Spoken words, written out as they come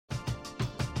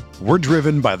We're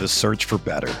driven by the search for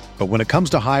better. But when it comes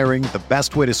to hiring, the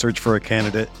best way to search for a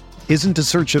candidate isn't to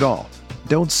search at all.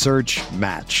 Don't search,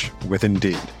 match with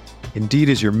Indeed. Indeed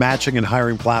is your matching and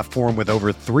hiring platform with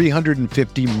over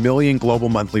 350 million global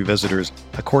monthly visitors,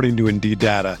 according to Indeed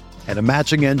data, and a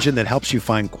matching engine that helps you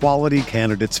find quality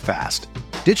candidates fast.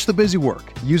 Ditch the busy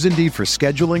work. Use Indeed for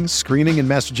scheduling, screening, and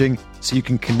messaging so you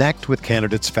can connect with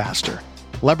candidates faster.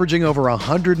 Leveraging over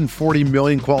 140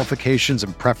 million qualifications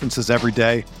and preferences every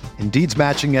day, Indeed's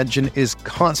matching engine is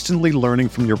constantly learning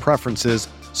from your preferences,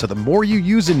 so the more you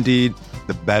use Indeed,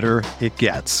 the better it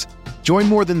gets. Join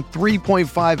more than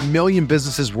 3.5 million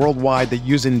businesses worldwide that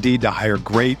use Indeed to hire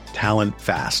great talent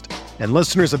fast. And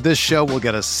listeners of this show will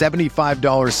get a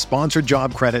 $75 sponsored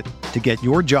job credit to get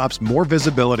your jobs more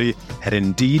visibility at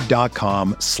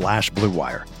Indeed.com/Blue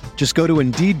Wire. Just go to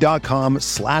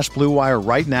Indeed.com/Blue Wire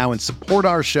right now and support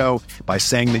our show by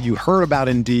saying that you heard about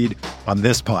Indeed on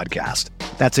this podcast.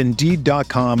 That's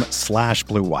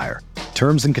Indeed.com/Blue Wire.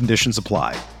 Terms and conditions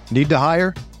apply. Need to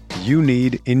hire? You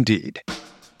need Indeed.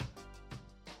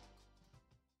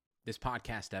 This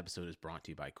podcast episode is brought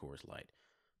to you by Coors Light.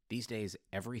 These days,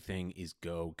 everything is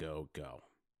go, go, go.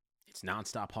 It's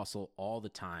nonstop hustle all the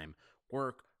time.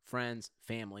 Work, friends,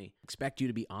 family, expect you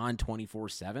to be on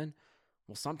 24/7.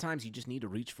 Well, sometimes you just need to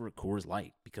reach for a Coors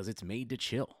Light because it's made to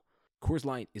chill. Coors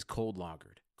Light is cold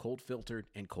lagered, cold filtered,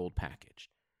 and cold packaged.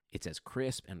 It's as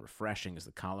crisp and refreshing as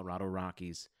the Colorado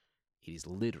Rockies. It is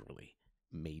literally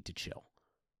made to chill.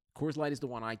 Coors Light is the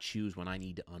one I choose when I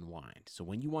need to unwind. So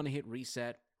when you want to hit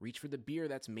reset, reach for the beer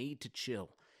that's made to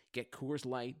chill. Get Coors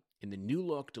Light in the new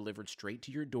look delivered straight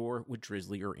to your door with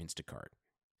Drizzly or Instacart.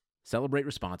 Celebrate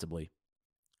responsibly.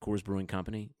 Coors Brewing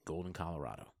Company, Golden,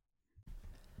 Colorado.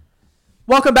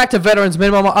 Welcome back to Veterans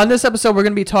Minimum. On this episode, we're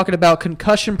going to be talking about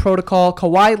concussion protocol.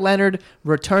 Kawhi Leonard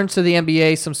returns to the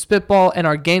NBA, some spitball, and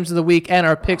our games of the week and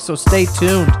our picks, so stay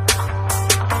tuned.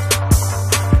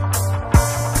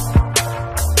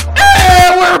 Hey,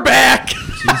 we're back!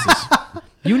 Jesus.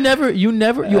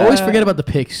 You always forget about the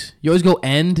picks. You always go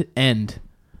end.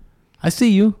 I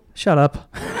see you. Shut up.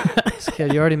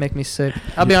 Kid, you already make me sick.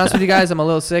 I'll be honest with you guys, I'm a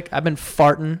little sick. I've been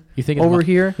farting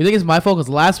here. You think it's my fault? Because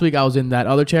last week I was in that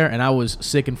other chair and I was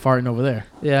sick and farting over there.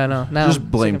 Yeah, I know. Now just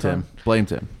blamed him.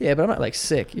 Yeah, but I'm not like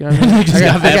sick. You know what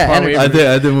I mean? I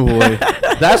did move away.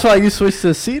 That's why you switched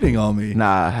to seating on me.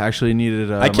 Nah, I actually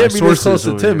needed. I can't be this close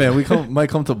to Tim, man. We might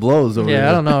come to blows over here.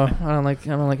 Yeah, I don't know. I don't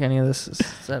like any of this.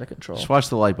 It's out of control. Just watch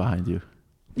the light behind you.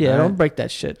 Yeah, don't break that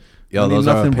shit. Yo, those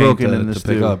nothing are broken in this to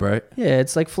pick up, right? Yeah,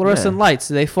 it's like fluorescent lights.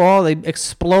 They fall, they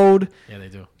explode. Yeah, they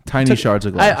do. Tiny shards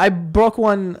of glass. I broke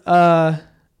one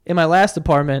in my last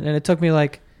apartment, and it took me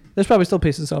like. There's probably still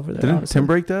pieces over there. Didn't honestly. Tim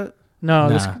break that? No,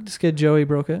 Nah. this kid Joey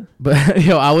broke it. But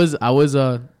yo, I was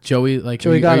Joey. Like,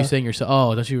 Joey are you saying yourself?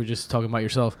 Oh, I thought you were just talking about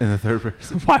yourself. In the third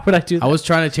person. Why would I do that? I was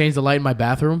trying to change the light in my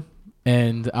bathroom,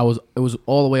 and it was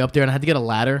all the way up there, and I had to get a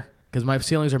ladder because my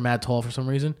ceilings are mad tall for some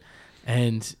reason,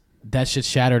 and that shit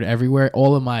shattered everywhere.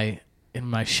 All in my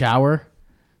shower.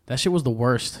 That shit was the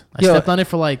worst. I stepped on it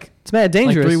for it's mad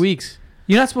dangerous. 3 weeks.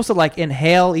 You're not supposed to like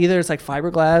inhale either. It's like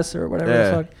fiberglass or whatever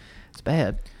the fuck. It's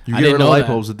bad. You I get didn't rid of know light that.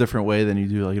 bulbs a different way than you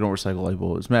do. Like, you don't recycle light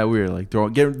bulbs. It's mad weird. Like,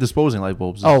 disposing light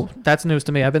bulbs. Oh, that's news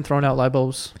to me. I've been throwing out light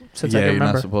bulbs since I can You're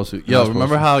remember. not supposed to. You're Yo, not supposed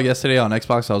remember to. how yesterday on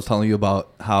Xbox I was telling you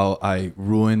about how I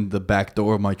ruined the back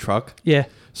door of my truck? Yeah.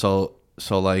 So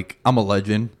like, I'm a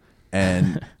legend,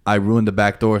 and I ruined the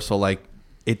back door. So like,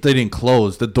 it didn't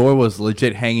close. The door was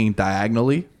legit hanging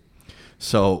diagonally.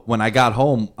 So when I got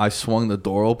home, I swung the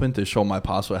door open to show my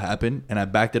pops what happened, and I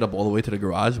backed it up all the way to the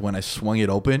garage. When I swung it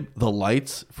open, the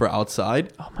lights for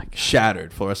outside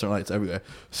shattered, fluorescent lights everywhere.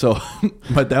 So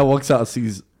my dad walks out,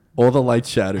 sees all the lights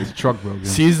shattered, truck broke.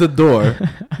 sees the door.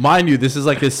 Mind you, this is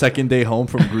like his second day home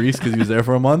from Greece because he was there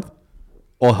for a month.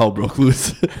 All hell broke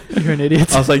loose. You're an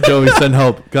idiot. I was like, Joey, send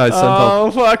help. Guys, send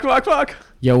help. Oh, fuck.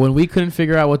 Yo, when we couldn't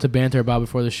figure out what to banter about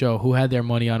before the show, who had their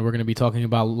money on we're going to be talking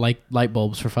about light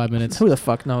bulbs for 5 minutes. Who the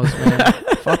fuck knows, man?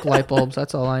 Fuck light bulbs.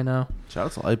 That's all I know. Shout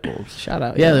out to light bulbs. Shout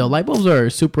out. Yeah, yo, light bulbs are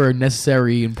a super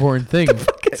necessary, important thing.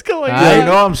 What's going Yeah, on? you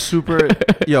know I'm super.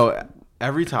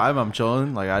 Every time I'm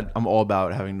chilling, like I'm all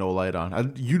about having no light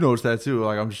on. You notice that too.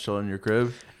 Like, I'm just chilling in your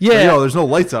crib. Yeah. Like, yo, there's no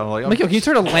lights on. I'm like, Yo, can you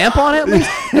turn a lamp on at least?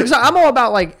 Because I'm all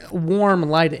about like warm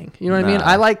lighting. You know what I mean? Nah.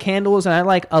 I like candles, and I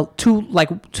like two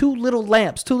little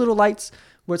lamps, two little lights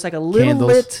where it's like a little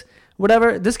Candles. lit,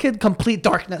 whatever. This kid, complete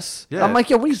darkness. Yeah. I'm like,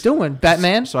 yo, what are you doing,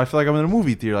 Batman? So I feel like I'm in a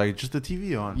movie theater, like just the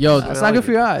TV on. Yo, That's not good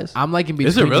for your eyes. I'm like in between.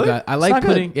 Is it really? You guys. I like not good.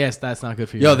 putting. Yes, that's not good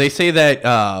for you. Yo, they say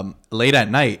that late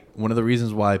at night, one of the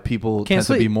reasons why people Can't tend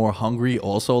to be sleep. more hungry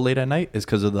also late at night is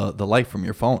because of the light from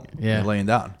your phone. Yeah. You're laying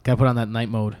down. Gotta put on that night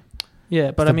mode.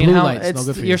 Yeah, but It's I the mean, blue how light's no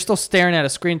good for you. you're still staring at a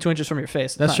screen 2 inches from your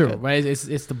face. It's That's not true, good. right?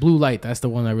 It's the blue light. That's the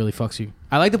one that really fucks you.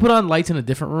 I like to put on lights in a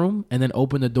different room and then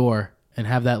open the door and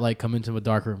have that light come into a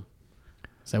dark room.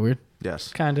 Is that weird? Yes.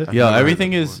 Kind of. Yo,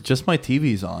 everything is just my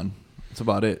TV's on. That's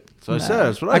about it. So I said.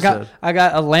 That's what I got said. I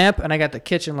got a lamp and I got the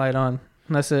kitchen light on.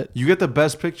 And that's it. You get the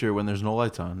best picture when there's no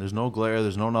lights on. There's no glare.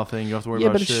 There's no nothing. You don't have to worry Yeah,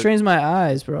 about but it shit. strains my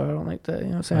eyes, bro. I don't like that. You know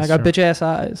what I'm saying? That's I got true. bitch ass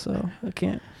eyes, so I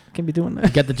can't be doing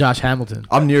that. Get the Josh Hamilton.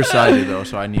 I'm nearsighted though,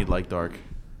 so I need like dark.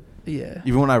 Yeah.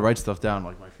 Even when I write stuff down,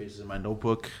 like my face is in my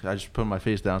notebook, I just put my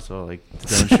face down so like to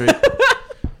demonstrate.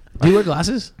 Do you wear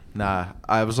glasses? Nah,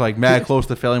 I was like mad close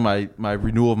to failing my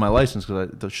renewal of my license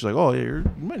because she's like, oh, yeah, you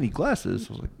might need glasses.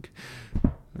 I was like,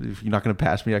 if you're not gonna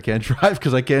pass me, I can't drive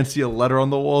because I can't see a letter on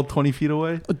the wall 20 feet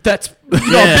away. That's a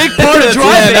Yeah. big part of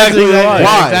driving. exactly Why?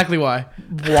 why. Exactly why.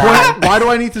 Why do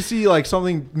I need to see like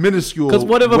something minuscule Because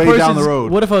what if a way person's, down the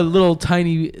road? what if a little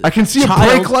tiny I can see child,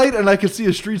 a brake light and I can see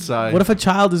a street sign. What if a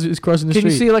child is crossing the Can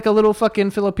street? you see like a little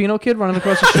fucking Filipino kid running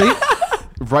across the street?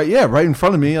 right in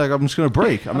front of me, like I'm just gonna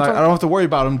brake. I don't have to worry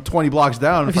about him 20 blocks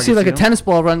down. if you I see can like a him. tennis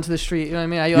ball run to the street, you know what I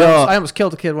mean? I almost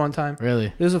killed a kid one time.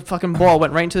 Really? There's a fucking ball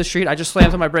went right into the street. I just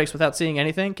slammed on my brakes without seeing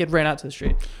anything. Kid ran out to the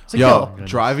street. It's like, Yo, yo,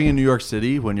 driving in New York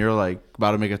City when you're like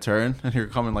about to make a turn and you're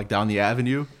coming like down the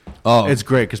avenue, Oh, it's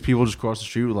great because people just cross the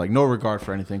street with like no regard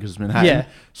for anything because it's Manhattan. Yeah.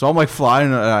 So I'm like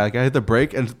flying, like I hit the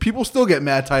brake and people still get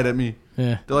mad tight at me.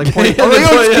 Yeah. They're like, pointing, I'm like, yo,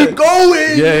 just keep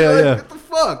going. Yeah, Like, yeah. What the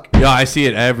fuck? yo, I see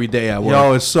it every day at work.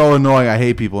 Yo, it's so annoying. I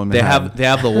hate people in they Manhattan.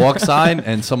 have the walk sign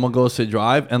and someone goes to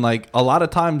drive and like a lot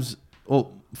of times,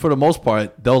 well, for the most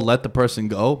part, they'll let the person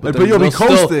go, But then you'll be they'll still-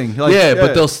 coasting, like, yeah, yeah.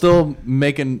 but they'll still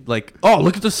making like, oh,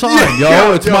 look at the sign, Yeah,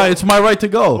 yo, yo. it's my right to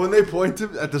go. When they point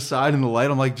at the side and the light,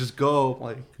 I'm like, just go.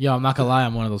 Like, Yo, I'm not gonna lie,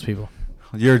 I'm one of those people.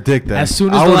 you're a dick then. As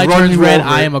soon as I the would light run turns you red, over.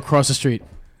 I am across the street.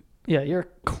 yeah, you're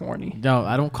corny. No,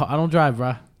 I don't drive,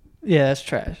 bro. Yeah, that's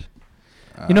trash.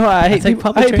 You know, I hate take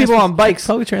people, public people transport- on bikes.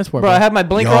 Public transport, Bro, I have my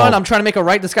blinker Yo. on. I'm trying to make a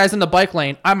right. This guy's in the bike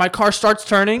lane. My car starts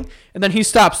turning, and then he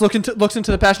stops, looks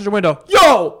into the passenger window.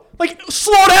 Yo, like,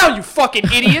 slow down, you fucking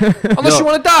idiot! Unless Yo. you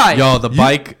want to die. Yo,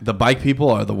 the bike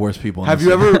people are the worst people. In Have this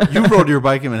you city. ever? You rode your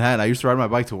bike in Manhattan. I used to ride my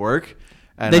bike to work.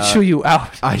 And, They chew you out.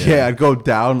 Yeah, I'd go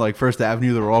down like First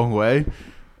Avenue the wrong way.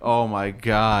 Oh my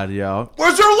god, yo!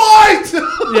 Where's your light?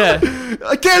 Yeah.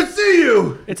 I can't see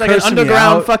you. It's like an Cursing me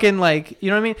underground out. fucking, like, you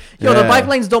know what I mean? Yo, the Yeah. bike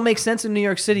lanes don't make sense in New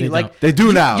York City. They Like, don't. They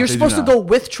do now. you're They do supposed to now. go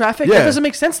with traffic. Yeah. That doesn't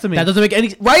make sense to me. That doesn't make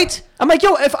any right? I'm like,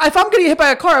 yo, if I'm gonna get hit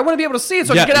by a car, I want to be able to see it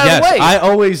so I can get out of the way. I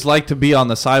always like to be on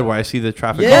the side where I see the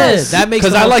traffic. Yes, that makes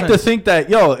because the I most like to sense. think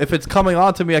that if it's coming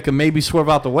onto me, I can maybe swerve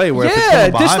out the way. Where if it's yeah,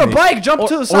 coming ditch behind the me, bike, jump or,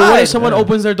 to the or side. what if someone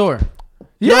opens their door?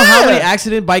 You know Yeah. how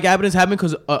many bike accidents happen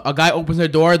because a guy opens their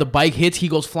door, the bike hits, he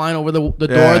goes flying over the door,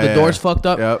 Yeah, the yeah. door's fucked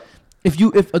up. Yep.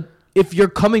 If you're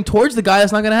coming towards the guy,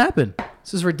 that's not gonna happen.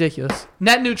 This is ridiculous.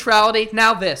 Net neutrality.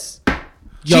 Now this.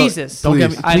 Yo, Jesus. don't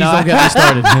get me. Please. I Please know. don't get me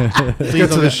started. Let's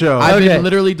get to the show. I've Okay. been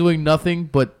literally doing nothing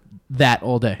but that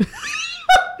all day.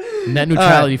 Net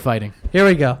neutrality fighting. Here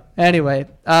we go. Anyway,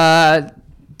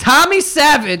 Tommy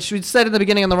Savage. We said in the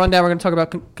beginning on the rundown we're going to talk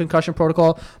about concussion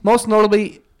protocol. Most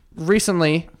notably,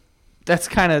 recently.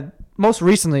 Most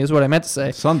recently is what I meant to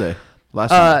say. Sunday. Last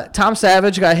Sunday. Tom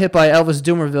Savage got hit by Elvis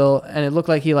Dumervil, and it looked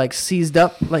like he like seized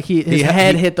up, like his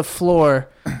head hit the floor,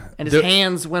 and his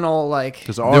hands went all like.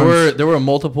 His there arms. were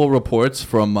multiple reports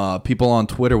from people on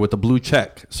Twitter with the blue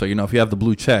check. So if you have the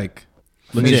blue check,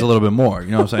 it means Legit. a little bit more.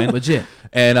 You know what I'm saying? Legit.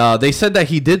 And they said that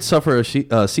he did suffer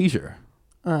a seizure.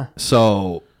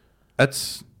 So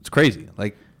it's crazy.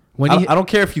 Like When I don't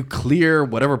care if you clear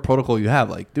whatever protocol you have.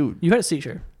 Like, dude, You had a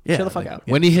seizure. Yeah, Chill the fuck like- out.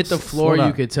 When he hit the floor, slow you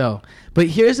down. could tell. But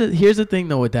here's the thing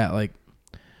though with that, like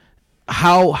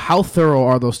how thorough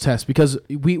are those tests? Because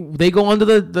they go under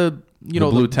the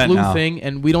blue tent now. thing,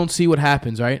 and we don't see what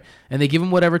happens, right? And they give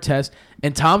him whatever test.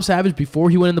 And Tom Savage,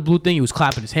 before he went in the blue thing, he was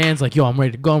clapping his hands like, "Yo, I'm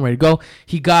ready to go. I'm ready to go."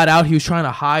 He got out. He was trying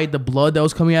to hide the blood that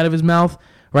was coming out of his mouth.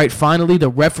 Right. Finally, the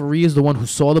referee is the one who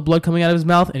saw the blood coming out of his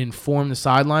mouth and informed the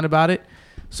sideline about it.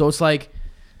 So it's like,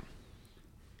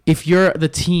 if you're the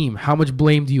team, how much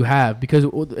blame do you have? Because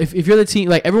if you're the team,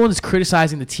 like everyone's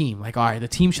criticizing the team, like, all right, the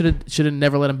team should have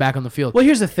never let him back on the field. Well,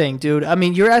 here's the thing, dude. I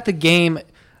mean, you're at the game.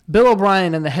 Bill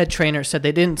O'Brien and the head trainer said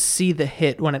they didn't see the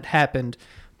hit when it happened,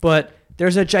 but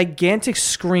there's a gigantic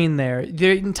screen there.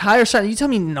 The entire side. You tell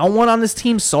me no one on this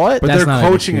team saw it? But That's they're not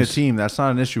an coaching a excuse. team. That's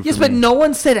not an issue yes, for but me. no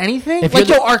one said anything. If Like,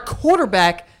 you're yo, our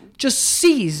quarterback just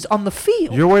seized on the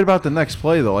field. You're worried about the next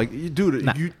play, though. Like, dude,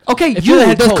 you Okay, If you're the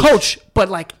head the coach. coach, but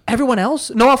like everyone else,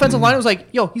 no offensive line was like,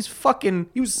 yo, he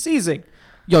was seizing.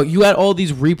 Yo, you had all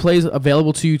these replays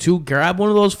available to you too. Grab one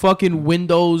of those fucking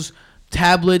Windows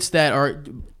tablets that are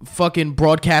fucking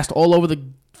broadcast all over the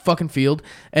fucking field.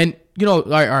 And, you know, all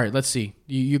right, let's see.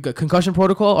 You got concussion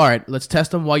protocol? All right, let's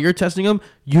test them. While you're testing them,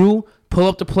 you pull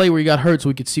up the play where you got hurt so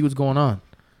we could see what's going on.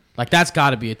 Like, that's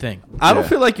got to be a thing. I don't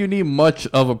feel like you need much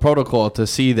of a protocol to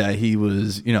see that he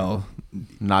was, you know,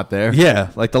 not there. Yeah,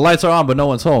 like the lights are on, but no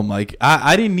one's home. Like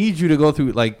I didn't need you to go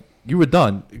through. Like you were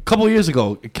done a couple of years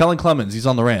ago. Kellen Clemens, he's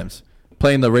on the Rams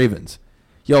playing the Ravens.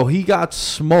 Yo, he got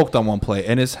smoked on one play,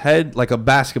 and his head like a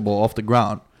basketball off the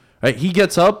ground. Right, he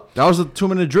gets up. That was a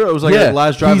 2-minute drill. It was like the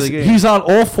last drive of the game. He's on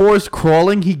all fours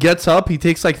crawling. He gets up. He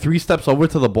takes like 3 steps over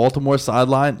to the Baltimore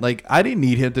sideline. Like I didn't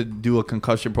need him to do a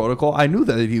concussion protocol. I knew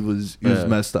that he was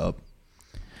messed up.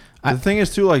 The thing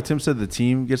is too, like Tim said, the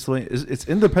team gets the. It's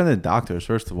independent doctors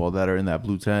first of all that are in that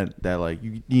blue tent that like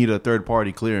you need a third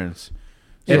party clearance.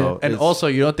 So and also,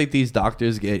 you don't think these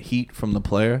doctors get heat from the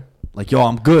player? Like, yo,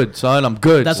 I'm good, son. I'm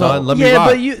good, That's son. all. Let me rock.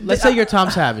 But let's say you're Tom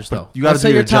Savage, though. You got to Let's do say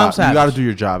your you're Tom job. You got to Savage. do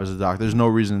your job as a doctor. There's no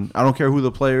reason. I don't care who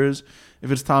the player is.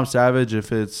 If it's Tom Savage,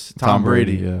 if it's Tom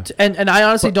Brady. Yeah. And I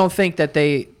honestly don't think that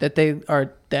they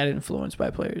are that influenced by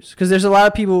players, because there's a lot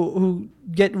of people who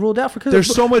get ruled out because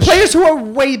There's so much players who are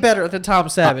way better than Tom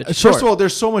Savage. First of all,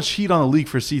 there's so much heat on the league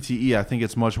for CTE. I think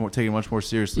it's much more taken much more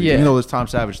seriously. Yeah. Even though this Tom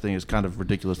Savage thing is kind of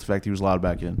ridiculous, the fact he was allowed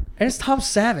back in. And it's Tom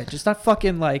Savage. It's not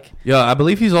fucking like. Yeah, I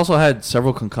believe he's also had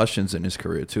several concussions in his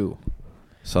career too.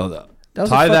 So That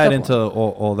was a tie fucked that up into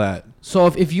all that. So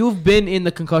if you've been in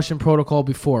the concussion protocol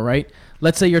before, right?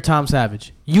 Let's say you're Tom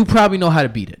Savage. You probably know how to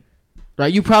beat it,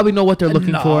 right? You probably know what they're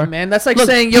looking for. Man, that's like Look,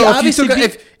 saying, he yo, if you, obviously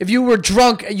took if you were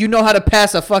drunk, you know how to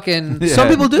pass a fucking. Some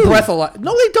people do. Breathalyzer.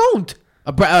 No, they don't.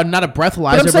 Not a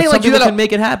breathalyzer, but saying, some like, you people gotta- can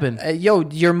make it happen. Yo,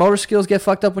 your motor skills get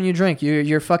fucked up when you drink.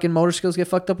 Your fucking motor skills get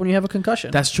fucked up when you have a concussion.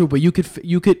 That's true, but you could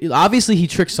obviously he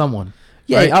tricked someone.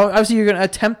 Yeah, right? obviously you're gonna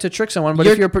attempt to trick someone, but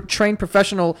if you're a trained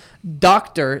professional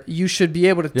doctor, you should be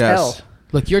able to Yes. tell.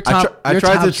 Look, you're Tom. I you're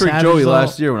tried Tom to trick Savage, Joey though.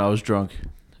 last year when I was drunk.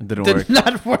 It didn't work. Did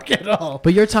not work at all.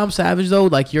 But you're Tom Savage though.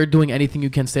 Like you're doing anything you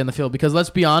can stay on the field, because let's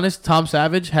be honest, Tom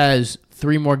Savage has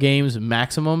 3 more games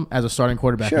maximum as a starting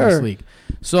quarterback in this Sure. league.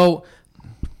 So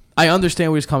I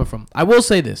understand where he's coming from. I will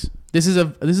say this: this is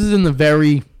in the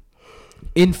very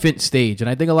infant stage, and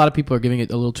I think a lot of people are giving it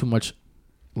a little too much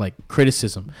like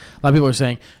criticism. A lot of people are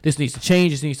saying this needs to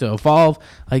change, this needs to evolve.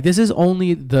 Like this is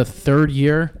only the 3rd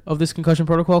year of this concussion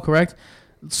protocol, correct?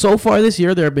 So far this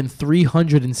year, there have been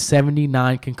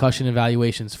 379 concussion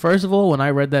evaluations. First of all, when I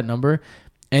read that number,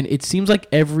 and it seems like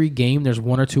every game there's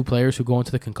 1 or 2 players who go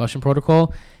into the concussion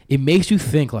protocol, it makes you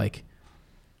think like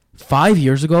 5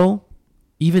 years ago,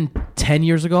 even 10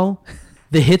 years ago,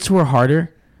 the hits were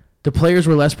harder, the players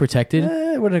were less protected.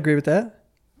 I wouldn't agree with that.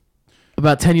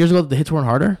 About 10 years ago, the hits weren't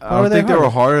harder. I don't think they were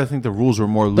harder. I think the rules were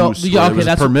more loose. Yeah, where okay, it was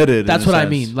that's permitted. That's in a what I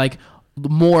sense. mean. Like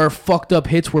more fucked up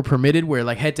hits were permitted, where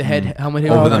like head to head helmet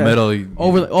hit Over okay. the middle,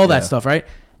 over all that stuff, right?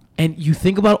 And you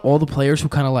think about all the players who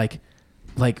kind of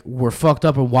like were fucked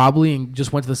up or wobbly and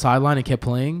just went to the sideline and kept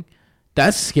playing.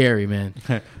 That's scary, man.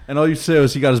 And all you say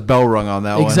was he got his bell rung on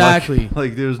that Exactly. one.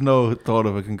 Like there's no thought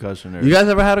of a concussion there. You guys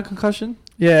ever had a concussion?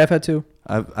 Yeah, I've had 2.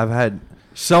 I've had.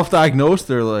 Self-diagnosed?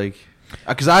 They're like,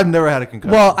 because I've never had a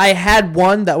concussion. Well, I had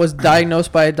one that was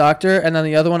diagnosed by a doctor, and then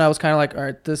the other one I was kind of like, all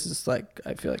right, this is like,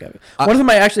 I feel like one of them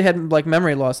I actually had like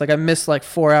memory loss. Like I missed like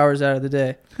 4 hours out of the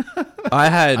day.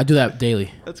 I do that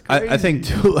daily. that's crazy. I think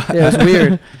 2. Yeah, it's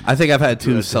weird. I think I've had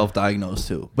 2 self-diagnosed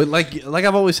too. But like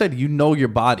I've always said, you know your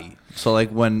body. So like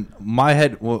when my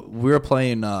head, we were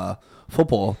playing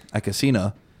football at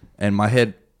Casino, and my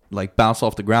head like bounced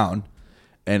off the ground,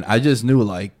 and I just knew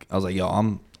like I was like, yo,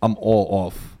 I'm all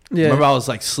off. Yeah. Remember, I was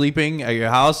like sleeping at your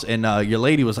house, and your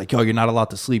lady was like, yo, you're not allowed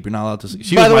to sleep. You're not allowed to sleep.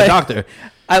 She By was the my way, doctor.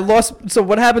 I lost. So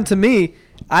what happened to me?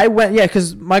 I went,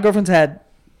 because my girlfriend's had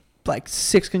like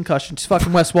 6 concussions. She's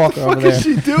fucking Wes Walker over there. What is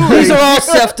she doing? These are all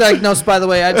self-diagnosed, by the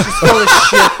way. She's full of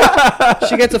shit.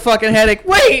 She gets a fucking headache.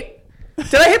 Wait,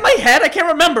 did I hit my head? I can't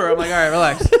remember. I'm like, all right,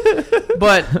 relax.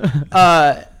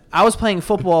 But I was playing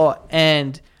football,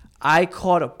 and I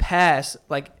caught a pass.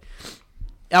 Like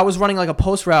I was running like a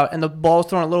post route, and the ball was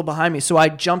thrown a little behind me. So I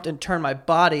jumped and turned my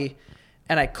body,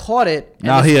 and I caught it. And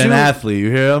Now this he's an dude- athlete.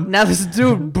 You hear him? Now this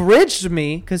dude bridged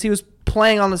me because he was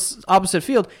playing on the opposite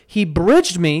field. He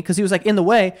bridged me because he was like in the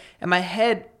way, and my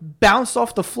head bounced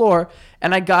off the floor,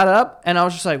 and I got up, and I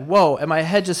was just like, whoa, and my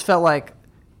head just felt like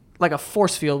a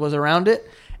force field was around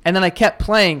it. And then I kept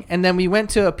playing, and then we went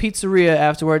to a pizzeria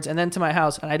afterwards, and then to my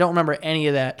house, and I don't remember any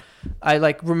of that. I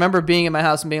like remember being in my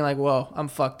house and being like, whoa, I'm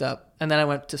fucked up. And then I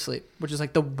went to sleep, which is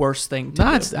like the worst thing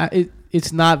to do.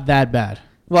 It's not that bad.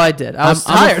 Well, I did. I was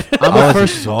I'm tired. I'm I a was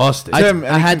first. exhausted. I Tim,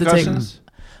 any had to take. concussions?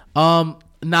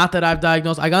 not that I've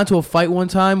diagnosed. I got into a fight one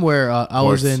time where we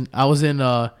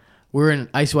were in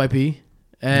ICYP.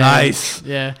 And Nice.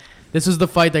 Yeah. This was the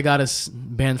fight that got us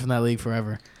banned from that league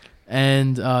forever.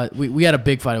 And we had a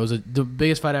big fight. It was the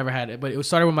biggest fight I ever had. But it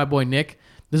started with my boy Nick.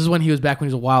 This is when he was back when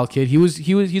he was a wild kid.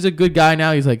 He's a good guy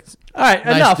now. He's like, All right,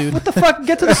 nice, enough. dude. What the fuck?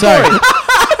 Get to the sorry. story.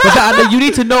 But you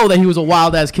need to know that he was a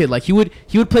wild ass kid. Like he would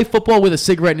play football with a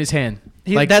cigarette in his hand.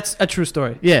 That's a true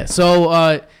story. Yeah.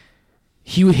 So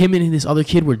him and this other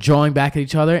kid were jawing back at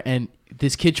each other, and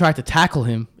this kid tried to tackle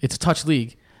him. It's a touch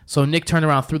league. So Nick turned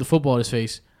around, threw the football at his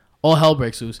face. All hell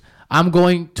breaks loose. I'm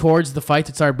going towards the fight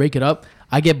to start to break it up.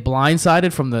 I get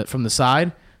blindsided from the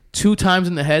side 2 times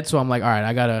in the head. So I'm like, all right,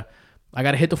 I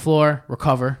gotta hit the floor,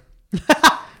 recover.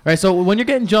 Right. So when you're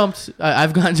getting jumped,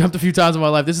 I've gotten jumped a few times in my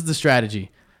life. This is the strategy: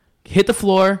 hit the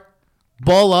floor,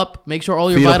 ball up, make sure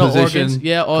all your Fetal vital position,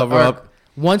 organs, cover up.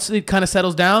 Once it kind of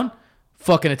settles down,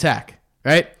 fucking attack.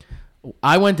 Right.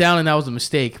 I went down and that was a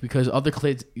mistake because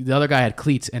the other guy had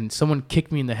cleats and someone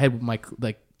kicked me in the head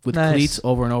with Nice. cleats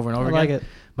over and over and over I again. like it.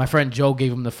 My friend Joe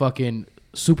gave him the fucking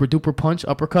super duper punch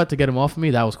uppercut to get him off of me.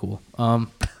 That was cool.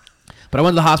 But I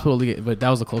went to the hospital to get, but that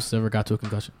was the closest I ever got to a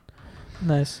concussion.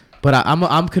 Nice. But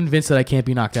I'm convinced that I can't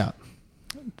be knocked out.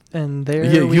 And there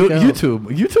Yeah, we go. YouTube.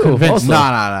 Convinced. Also.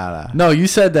 Nah. No, you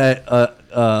said that.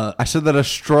 I said that a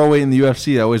strawweight in the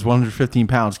UFC that weighs 115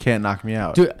 pounds can't knock me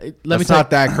out. Dude, let me That's tell not you,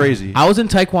 that crazy. I was in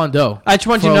Taekwondo. I just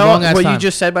want for you to a know long-ass what you time.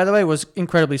 just said, by the way, was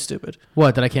incredibly stupid.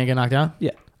 What, that I can't get knocked out?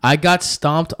 Yeah. I got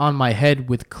stomped on my head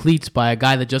with cleats by a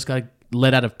guy that just got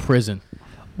let out of prison.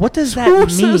 What does that Who mean?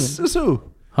 says who?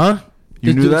 Huh?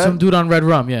 You knew that? Some dude on Red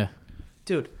Rum, yeah.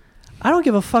 Dude, I don't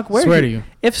give a fuck where. Swear to you.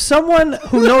 If someone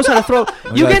who knows how to throw,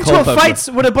 you got get into cold a pepper. fights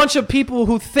with a bunch of people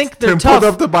who think they're Tim tough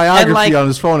pulled up the biography and like on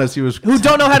his phone as he was who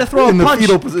don't know how to throw in a the punch.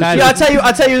 fetal position. Guys, Yeah,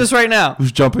 I'll tell you this right now.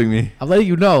 Who's jumping me? I'm letting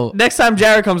you know. Next time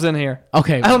Jared comes in here,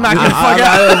 Okay. I'll knock you the fuck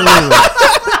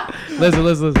out.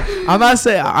 Listen. I'm not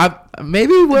saying.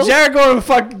 Maybe we'll. Jared going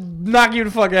to knock you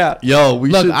the fuck out. Yo, we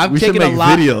Look, should I've we should taken a make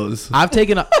lot- videos. I've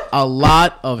taken a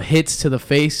lot of hits to the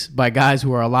face by guys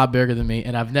who are a lot bigger than me,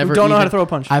 and I've never don't know how even- to throw a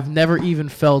punch. I've never even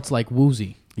felt like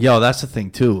woozy. Yo, that's the thing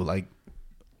too. Like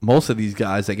most of these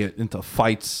guys that get into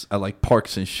fights at like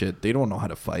parks and shit, they don't know how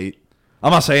to fight. I'm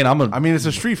not saying I mean, It's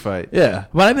a street fight. yeah.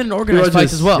 But I've been in organized People are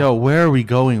fights just- as well. Yo, where are we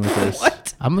going with this? What?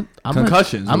 I'm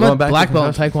Concussions. I'm We're a going back to black belt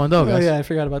in concussions. Taekwondo, Oh guys. yeah, I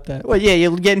forgot about that. Well, yeah,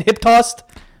 you're getting hip tossed.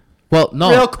 Well,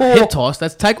 no, Real cool. hip toss.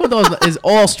 That's Taekwondo is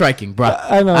all striking, bro.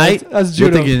 I know. That's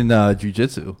You're judo. thinking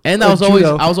jiu-jitsu. And I was always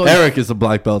judo. Eric is a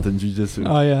black belt in jiu-jitsu.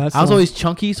 Oh yeah, I was always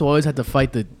chunky, so I always had to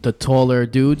fight the taller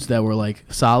dudes that were like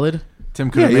solid. Tim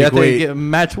yeah, couldn't you make have to weight. get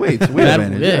match weights. Weight Yeah,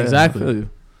 advantage. yeah, exactly. I feel you.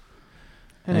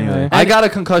 Anyway, I got a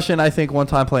concussion, I think, one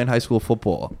time playing high school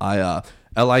football.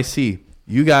 LIC.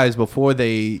 You guys, before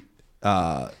they...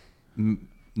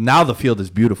 now the field is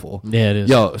beautiful. Yeah, it is.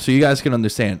 Yo, so you guys can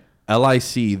understand.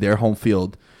 LIC, their home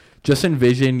field. Just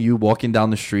envision you walking down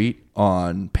the street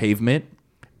on pavement,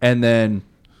 and then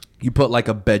you put like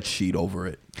a bed sheet over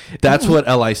it. That's what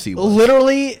LIC was.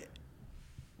 literally,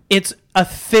 it's a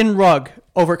thin rug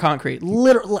over concrete.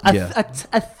 Literally, Yeah.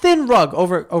 a thin rug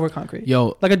over concrete.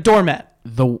 Yo, Like a doormat.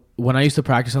 when I used to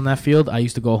practice on that field, I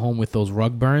used to go home with those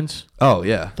rug burns. Oh,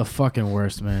 yeah. The fucking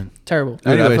worst, man. Terrible.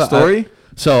 Anyway, story?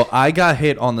 So I got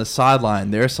hit on the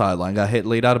sideline, their sideline, got hit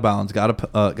laid out of bounds, got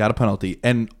a penalty,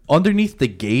 and underneath the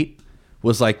gate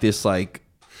was like this like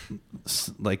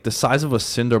the size of a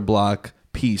cinder block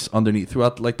piece underneath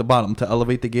throughout like the bottom to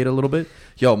elevate the gate a little bit.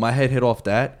 Yo, my head hit off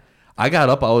that. I got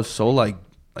up, I was so like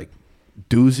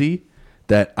doozy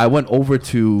that I went over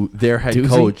to their head Doozy?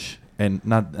 coach and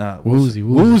not Woozy.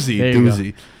 woozy There you go.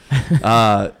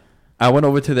 doozy. I went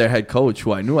over to their head coach,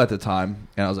 who I knew at the time,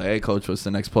 and I was like, hey, coach, what's the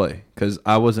next play? Because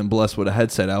I wasn't blessed with a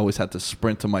headset. I always had to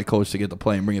sprint to my coach to get the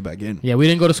play and bring it back in. Yeah, we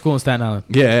didn't go to school in Staten Island.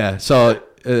 Yeah. So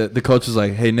the coach was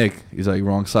like, hey, Nick. He's like,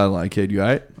 wrong sideline, kid. You all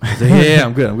right? I was like, yeah,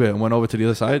 I'm good. I went over to the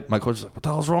other side. My coach was like, what the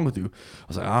hell's wrong with you? I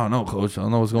was like, I don't know, coach. I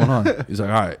don't know what's going on. He's like,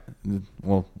 all right.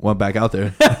 Well, went back out there.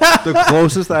 The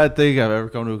closest I think I've ever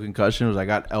come to a concussion was I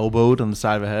got elbowed on the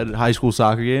side of the head at a high school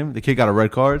soccer game. The kid got a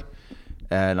red card,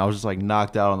 and I was just like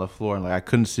knocked out on the floor, and like I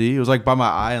couldn't see. It was like by my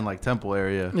eye and like temple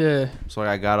area. Yeah. So like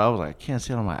I got up, I was like, I can't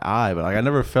see it on my eye, but like I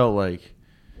never felt like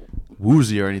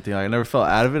woozy or anything. Like I never felt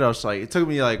out of it. I was like, it took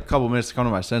me like a couple minutes to come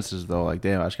to my senses though. Like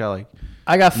damn, I just got like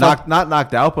I got fucked. not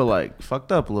knocked out, but like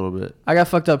fucked up a little bit. I got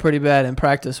fucked up pretty bad in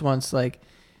practice once. Like,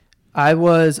 I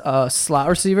was a slot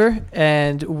receiver,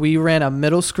 and we ran a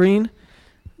middle screen.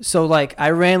 So, like,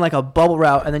 I ran, like, a bubble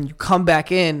route, and then you come back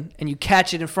in, and you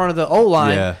catch it in front of the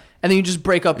O-line. Yeah. and then you just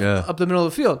break up Yeah. up the middle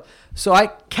of the field. So I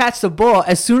catch the ball.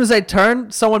 As soon as I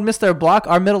turn, someone missed their block.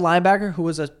 Our middle linebacker, who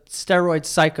was a steroid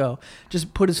psycho,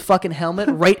 just put his fucking helmet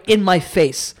right in my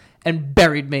face and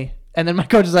buried me. And then my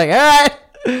coach is like, all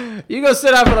right, you go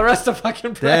sit down for the rest of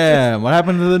fucking practice. Damn, what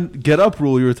happened to the get up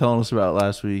rule you were telling us about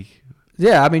last week?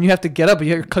 Yeah, I mean, you have to get up.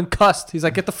 You're concussed. He's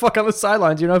like, get the fuck on the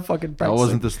sidelines. You're not fucking That practicing.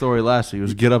 wasn't the story last week. It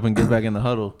was get up and get back in the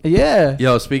huddle. Yeah.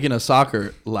 Yo, speaking of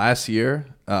soccer, last year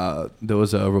there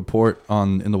was a report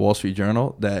in the Wall Street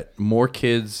Journal that more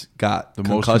kids got The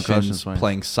most concussions concussions playing.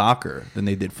 playing soccer than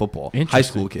they did football. High Interesting.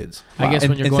 school kids. I guess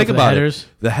when you're going think for the about headers. it,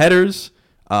 the headers,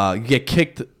 you get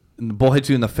kicked, and the ball hits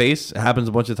you in the face. It happens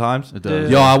a bunch of times. It does.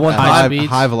 Yo, I one High time speeds.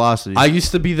 High velocity. I used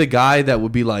to be the guy that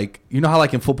would be like, you know how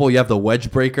like in football you have the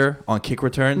wedge breaker on kick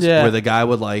returns, Yeah. where the guy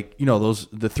would like, you know,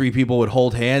 the three people would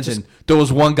hold hands, and there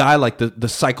was one guy like the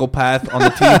psychopath on the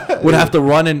team would have to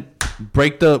run and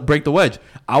break the wedge.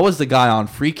 I was the guy on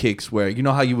free kicks where you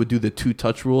know how you would do the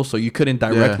 2-touch rule, so you couldn't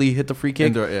directly hit the free kick.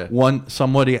 Indoor, yeah.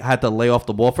 Somebody had to lay off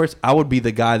the ball first. I would be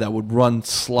the guy that would run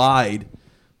slide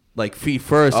like feet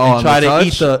first Oh, and on try the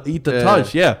to touch? eat the Yeah.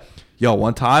 touch. Yeah. Yo,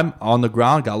 one time on the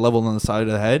ground, got leveled on the side of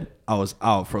the head. I was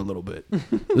out for a little bit.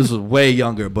 This was way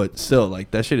younger, but still,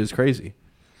 like that shit is crazy.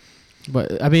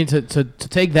 But I mean, to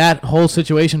take that whole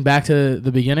situation back to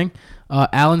the beginning,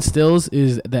 Alan Stills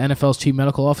is the NFL's chief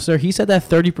medical officer. He said that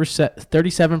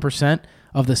 37%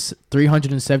 of the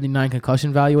 379 concussion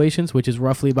evaluations, which is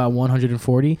roughly about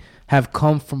 140, have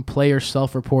come from players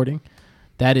self-reporting.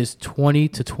 That is 20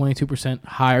 to 22%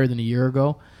 higher than a year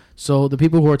ago. So the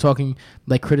people who are talking,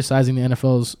 like criticizing the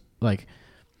NFL's like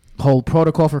whole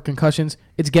protocol for concussions,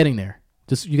 it's getting there.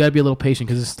 Just you got to be a little patient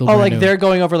because it's still. Oh, brand like new. they're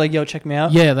going over like, yo, check me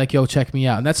out. Yeah, like yo, check me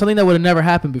out, and that's something that would have never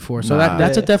happened before. So Nah.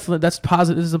 that's a definite. That's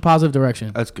positive. This is a positive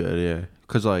direction. That's good, yeah.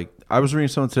 Because, like, I was reading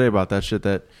something today about that shit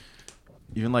that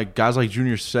even, like, guys like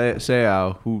Junior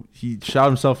Seau, who he shot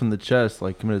himself in the chest,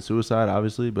 like, committed suicide,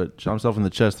 obviously, but shot himself in the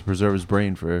chest to preserve his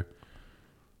brain for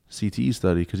CTE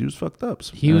study because he was fucked up.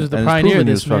 He was the And it's pioneer proven of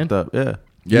he this, was man. fucked up, yeah.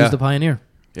 He was the pioneer.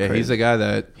 Yeah, Crazy. he's the guy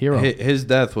that Hero. His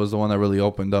death was the one that really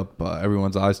opened up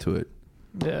everyone's eyes to it.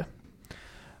 Yeah.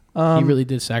 He really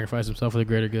did sacrifice himself for the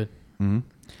greater good. Mm-hmm.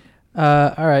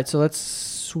 All right, so let's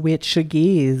switch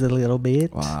gears a little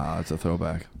bit. Wow, that's a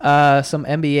throwback. Some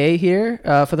NBA here.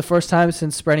 For the first time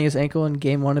since spraining his ankle in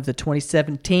Game 1 of the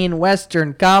 2017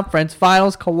 Western Conference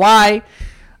Finals, Kawhi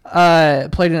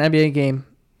played an NBA game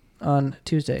on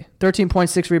Tuesday.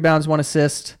 13.6 rebounds, 1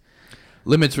 assist.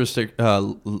 Limits.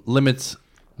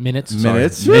 Minutes.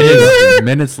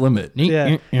 Minutes limit.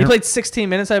 Yeah. He played 16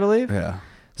 minutes, I believe. Yeah.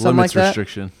 Something Limits like that.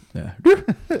 restriction.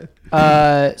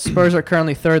 Yeah. Spurs are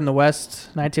currently third in the West,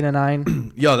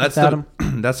 19-9. Yo, that's Without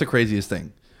that's the craziest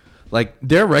thing. Like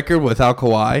their record without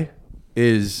Kawhi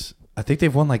is, I think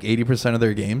they've won like 80% of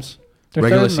their games, They're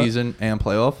regular third in the- season and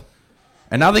playoff.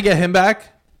 And now they get him back,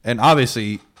 and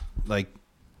obviously, like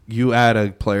you add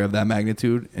a player of that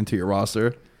magnitude into your roster,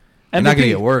 it's not gonna MVP.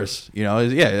 get worse. You know,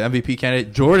 yeah, MVP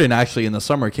candidate Jordan actually in the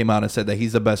summer came out and said that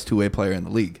he's the best two-way player in the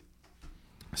league.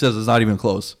 Says it's not even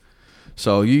close.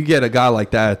 So you get a guy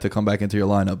like that to come back into your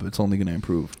lineup, it's only gonna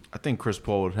improve. I think Chris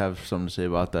Paul would have something to say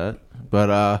about that.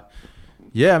 But,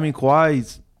 yeah, I mean,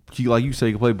 Kawhi, like you said,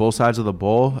 he can play both sides of the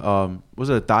ball. Was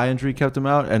it a thigh injury kept him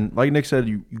out? And like Nick said,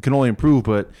 you can only improve,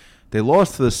 but they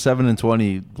lost to the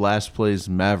 7-20 last place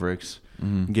Mavericks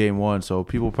in Game 1, so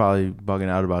people probably bugging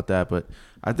out about that. But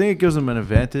I think it gives them an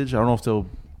advantage. I don't know if they'll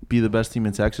be the best team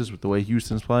in Texas with the way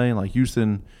Houston's playing. Like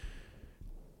Houston,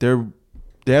 they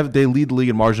lead the league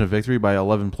in margin of victory by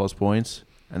 11 plus points,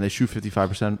 and they shoot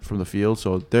 55% from the field.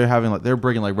 So they're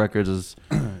breaking like records as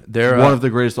They're one of the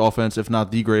greatest offense, if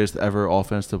not the greatest ever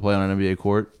offense to play on an NBA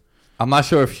court. I'm not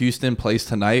sure if Houston plays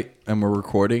tonight and we're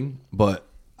recording, but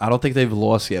I don't think they've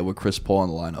lost yet with Chris Paul in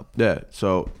the lineup. Yeah.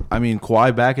 So I mean,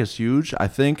 Kawhi back is huge. I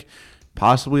think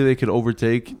possibly they could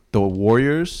overtake the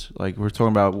Warriors. Like we're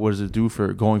talking about, what does it do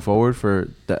for going forward for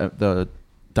the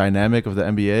dynamic of the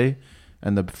NBA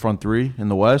and the front three in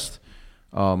the West?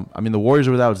 I mean, the Warriors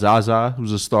are without Zaza,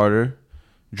 who's a starter.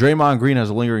 Draymond Green has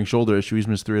a lingering shoulder issue. He's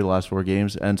missed 3 of the last 4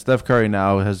 games. And Steph Curry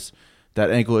now has that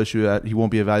ankle issue that he won't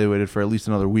be evaluated for at least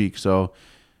another week. So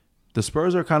the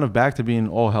Spurs are kind of back to being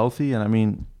all healthy. And, I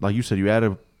mean, like you said, you add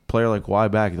a player like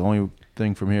Kawhi back. The only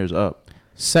thing from here is up.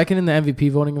 Second in the MVP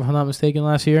voting, if I'm not mistaken,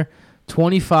 last year.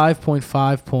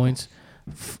 25.5 points,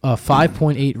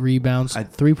 5.8 rebounds,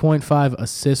 3.5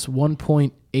 assists,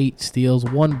 1.8 steals,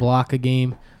 1 block a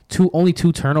game, only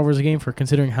 2 turnovers a game for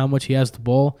considering how much he has the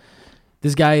ball.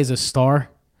 This guy is a star.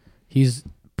 He's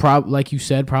like you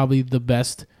said, probably the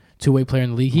best two-way player in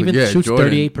the league. He even Yeah, shoots Jordan-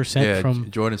 38% yeah,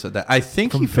 from Jordan said that. I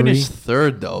think from he finished three.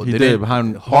 third though. He Didn't- did,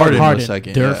 behind Harden Harden, was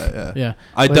second. Durf, Yeah. yeah.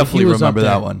 I But definitely he was up remember there.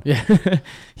 that one. Yeah,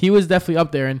 he was definitely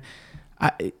up there, and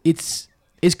it's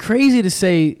crazy to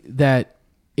say that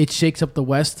it shakes up the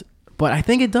West, but I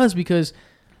think it does because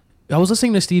I was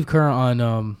listening to Steve Kerr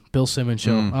on Bill Simmons'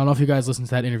 show. I don't know if you guys listened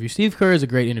to that interview. Steve Kerr is a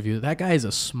great interview. That guy is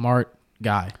a smart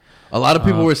guy. A lot of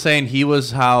people were saying he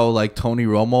was how like Tony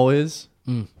Romo is,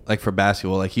 like for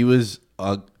basketball. Like he was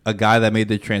a guy that made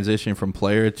the transition from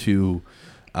player to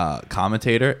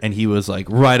commentator, and he was like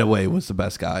right away was the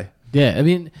best guy. Yeah, I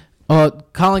mean,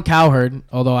 Colin Cowherd,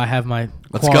 although I have my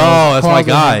Let's go. That's my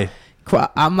guy.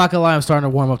 I'm not gonna lie, I'm starting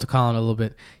to warm up to Colin a little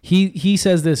bit. He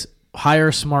says this: hire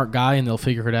a smart guy and they'll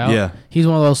figure it out. Yeah. He's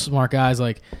one of those smart guys.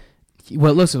 Like,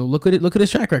 well, listen, look at it. Look at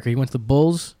his track record. He went to the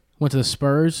Bulls, went to the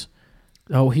Spurs.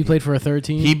 Oh, he played for a third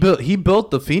team. He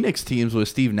built the Phoenix teams with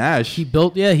Steve Nash. He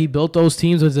built those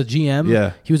teams as a GM.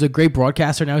 Yeah. He was a great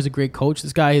broadcaster. Now he's a great coach.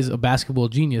 This guy is a basketball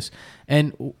genius.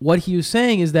 And what he was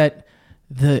saying is that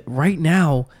right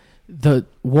now the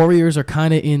Warriors are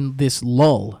kind of in this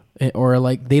lull, or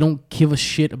like they don't give a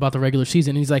shit about the regular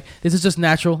season. And he's like, this is just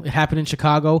natural. It happened in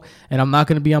Chicago, and I'm not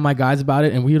going to be on my guys about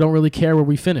it. And we don't really care where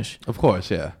we finish. Of course,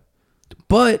 yeah.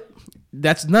 But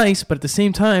that's nice. But at the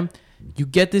same time, you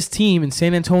get this team in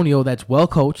San Antonio that's well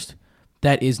coached,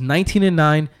 that is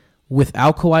 19-9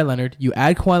 without Kawhi Leonard. You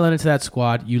add Kawhi Leonard to that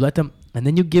squad, you let them, and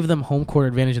then you give them home court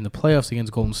advantage in the playoffs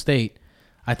against Golden State.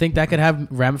 I think that could have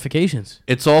ramifications.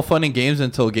 It's all fun and games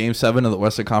until Game 7 of the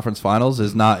Western Conference Finals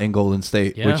is not in Golden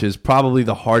State, Yeah. which is probably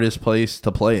the hardest place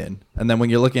to play in. And then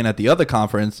when you're looking at the other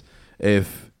conference,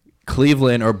 if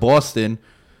Cleveland or Boston,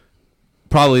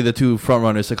 probably the two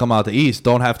frontrunners to come out the East,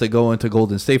 don't have to go into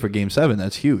Golden State for Game 7,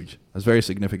 that's huge. That's very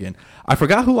significant. I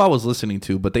forgot who I was listening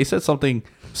to, but they said something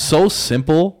so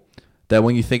simple that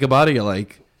when you think about it, you're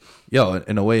like, yo,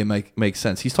 in a way, it makes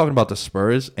sense. He's talking about the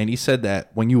Spurs, and he said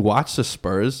that when you watch the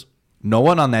Spurs, no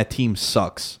one on that team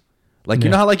sucks. Like, you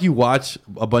know how, like, you watch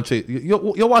a bunch of...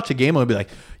 You'll watch a game and be like,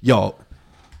 yo,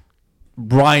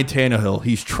 Ryan Tannehill,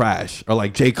 he's trash. Or,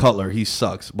 like, Jay Cutler, he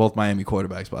sucks. Both Miami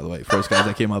quarterbacks, by the way. First guys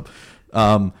that came up.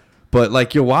 But,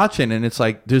 like, you're watching, and it's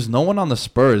like, there's no one on the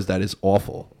Spurs that is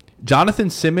awful. Jonathan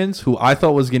Simmons, who I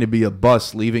thought was going to be a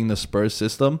bust leaving the Spurs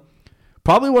system...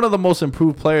 Probably one of the most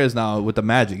improved players now with the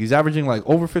Magic. He's averaging like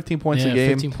over 15 points a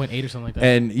game. 15.8 or something like that.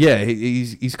 And yeah,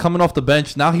 he's coming off the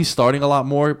bench. Now he's starting a lot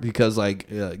more because like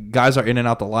guys are in and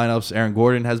out the lineups. Aaron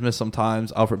Gordon has missed some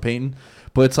times. Alfred Payton.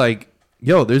 But it's like,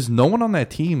 yo, there's no one on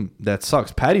that team that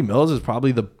sucks. Patty Mills is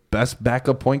probably the best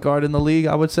backup point guard in the league,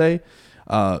 I would say.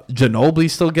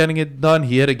 Ginobili's still getting it done.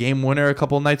 He had a game winner a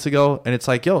couple of nights ago. And it's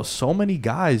like, yo, so many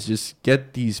guys just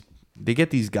get these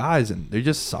guys and they're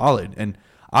just solid. And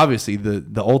obviously,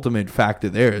 the ultimate factor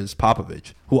there is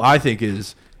Popovich, who I think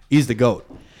he's the GOAT.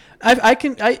 I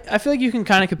feel like you can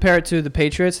kind of compare it to the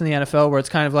Patriots in the NFL, where it's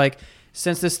kind of like,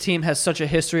 since this team has such a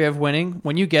history of winning,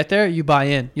 when you get there, you buy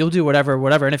in. You'll do whatever.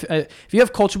 And if you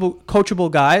have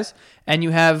coachable guys, and you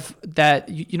have that,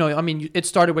 I mean, it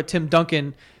started with Tim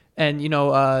Duncan and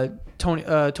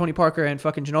Tony Parker and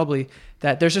fucking Ginobili.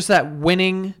 That there's just that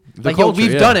winning.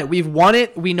 We've done it. We've won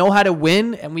it. We know how to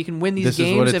win, and we can win these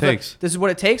games. This is what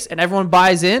it takes, and everyone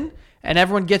buys in, and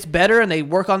everyone gets better, and they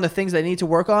work on the things they need to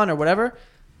work on, or whatever.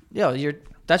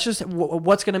 That's just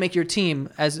what's going to make your team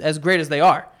as great as they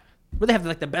are. Where they have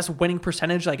like the best winning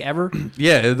percentage like ever.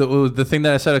 Yeah, the thing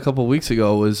that I said a couple of weeks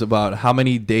ago was about how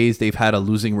many days they've had a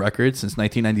losing record since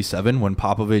 1997 when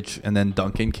Popovich and then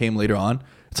Duncan came later on.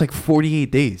 It's like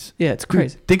 48 days. Yeah, it's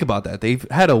crazy. Dude, think about that. They've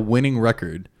had a winning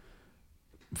record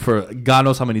for God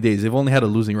knows how many days. They've only had a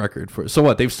losing record for. So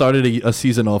what? They've started a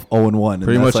season of 0-1.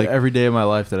 Pretty much like every day of my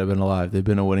life that I've been alive, they've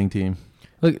been a winning team.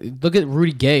 Look at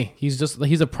Rudy Gay. He's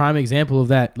a prime example of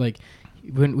that. Like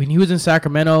when he was in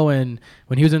Sacramento and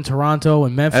when he was in Toronto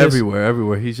and Memphis,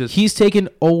 everywhere. He's taken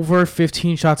over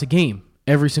 15 shots a game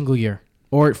every single year,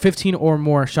 or 15 or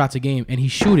more shots a game, and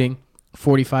he's shooting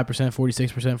 45%,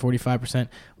 46%, 45%.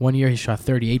 One year he shot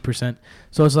 38%.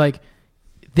 So it's like,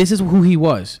 this is who he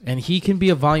was, and he can be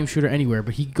a volume shooter anywhere.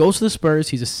 But he goes to the Spurs.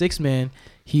 He's a sixth man.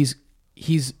 He's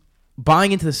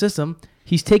buying into the system.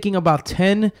 He's taking about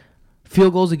 10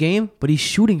 field goals a game, but he's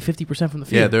shooting 50% from the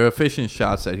field. Yeah, they're efficient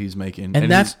shots that he's making. And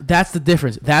that's the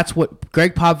difference. That's what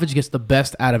Greg Popovich gets the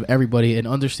best out of everybody and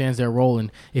understands their role.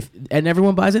 And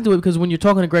everyone buys into it, because when you're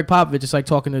talking to Greg Popovich, it's like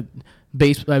talking to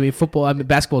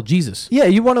basketball Jesus. Yeah,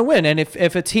 you want to win. And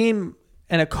if a team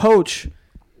and a coach,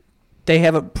 they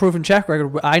have a proven track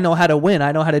record, I know how to win,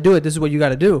 I know how to do it, this is what you got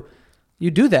to do. you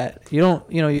do that. You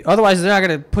don't, otherwise they're not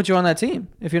going to put you on that team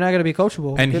if you're not going to be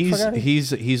coachable. And Get the fuck outta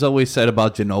here. he's always said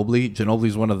about Ginobili.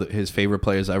 Ginobili's one of his favorite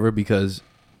players ever because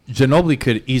Ginobili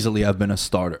could easily have been a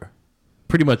starter.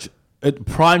 Pretty much,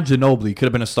 prime Ginobili could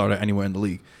have been a starter anywhere in the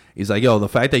league. He's like, yo, the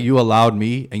fact that you allowed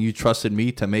me and you trusted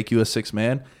me to make you a sixth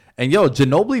man. And, yo,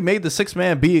 Ginobili made the sixth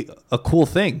man be a cool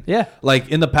thing. Yeah. Like,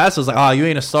 in the past, it was like, you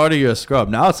ain't a starter, you're a scrub.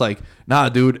 Now it's like, nah,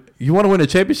 dude, you want to win a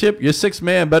championship? Your sixth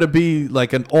man better be,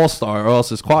 like, an all-star or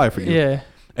else it's quiet for you. Yeah.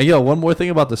 And, yo, one more thing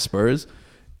about the Spurs.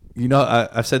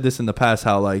 I've said this in the past,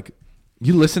 how, like,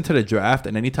 you listen to the draft,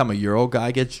 and anytime a Euro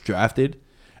guy gets drafted,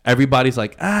 everybody's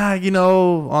like,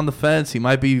 on the fence. He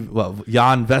might be,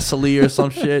 Jan Vesely or some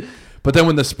shit. But then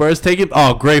when the Spurs take it,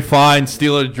 great, fine,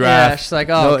 Steeler draft. Yeah, it's like,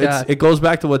 God. It goes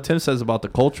back to what Tim says about the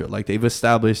culture. Like, they've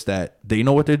established that they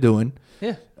know what they're doing.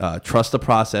 Yeah. Trust the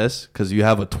process because you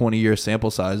have a 20-year sample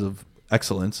size of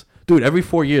excellence. Dude, every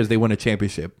 4 years they win a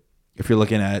championship if you're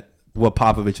looking at what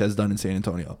Popovich has done in San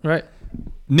Antonio. Right.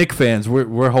 Knick fans,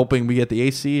 we're hoping we get the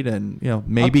 8th seed and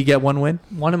maybe get one win.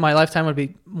 One in my lifetime would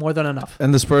be more than enough.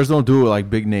 And the Spurs don't do it like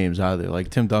big names either.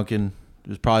 Like Tim Duncan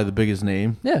is probably the biggest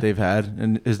name they've had,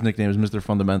 and his nickname is Mr.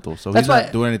 Fundamental. So he's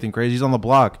not doing anything crazy. He's on the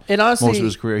block most of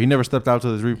his career. He never stepped out to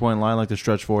the three-point line like the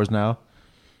stretch fours now.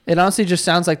 It honestly just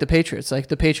sounds like the Patriots. Like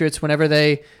the Patriots, whenever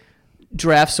they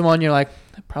draft someone, you're like,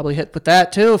 probably hit with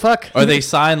that too. Fuck. Or they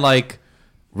sign like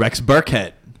Rex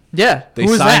Burkhead. Yeah. They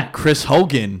Who is signed that? Chris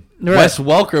Hogan. Right. Wes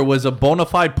Welker was a bona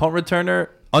fide punt returner,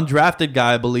 undrafted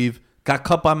guy, I believe. Got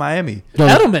cut by Miami.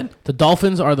 Edelman. The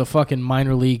Dolphins are the fucking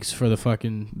minor leagues for the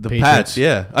fucking Patriots. Pats,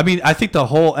 yeah. I mean, I think the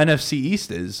whole NFC East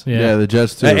is. Yeah, the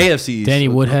Jets too. AFC East. Danny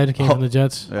Woodhead came from the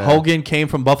Jets. Yeah. Hogan came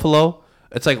from Buffalo.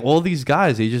 It's like all these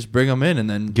guys, they just bring them in and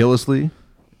then... Gillislee.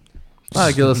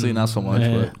 Gillislee, not so much.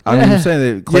 Yeah. But I mean, you're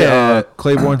saying that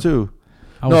Claiborne too.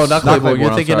 No, not Claiborne.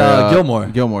 You're thinking Gilmore.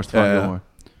 Gilmore. Gilmore.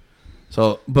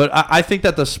 So, but I think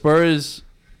that the Spurs...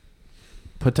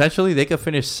 Potentially, they could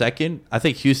finish second. I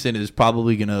think Houston is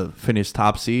probably going to finish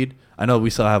top seed. I know we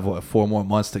still have, 4 more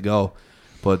months to go.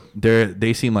 But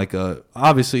they seem like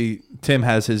obviously, Tim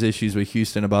has his issues with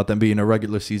Houston about them being a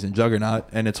regular season juggernaut.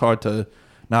 And it's hard to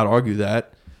not argue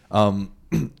that. When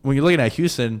you're looking at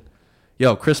Houston,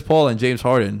 Chris Paul and James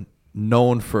Harden,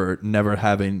 known for never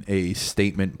having a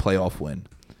statement playoff win.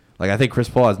 Like, I think Chris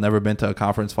Paul has never been to a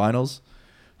conference finals.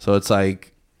 So it's like,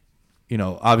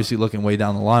 obviously looking way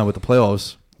down the line with the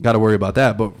playoffs, got to worry about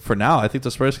that. But for now, I think the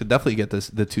Spurs could definitely get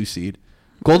the 2 seed.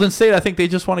 Golden State, I think they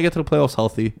just want to get to the playoffs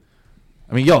healthy.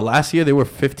 I mean, last year they were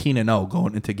 15-0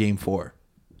 going into Game 4.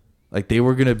 Like, they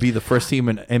were going to be the first team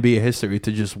in NBA history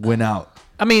to just win out.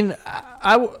 I mean,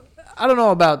 I don't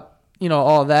know about,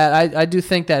 all of that. I do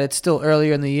think that it's still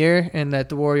earlier in the year and that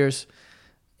the Warriors,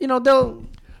 they'll...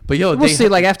 But we'll see.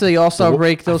 Like after the All-Star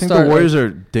break, they'll start. The Warriors are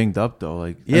dinged up though.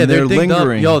 Like they're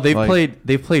lingering. Up.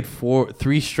 They've played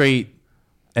 3 straight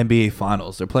NBA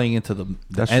Finals. They're playing into the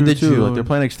end of June. Like they're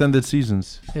playing extended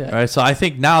seasons. Yeah. All right. So I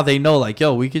think now they know,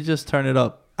 we could just turn it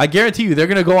up. I guarantee you, they're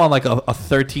gonna go on like a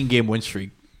 13-game win streak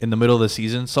in the middle of the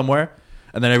season somewhere.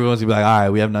 And then everyone's going to be like, all right,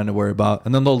 we have nothing to worry about.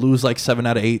 And then they'll lose 7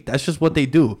 out of 8. That's just what they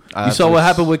do. You saw what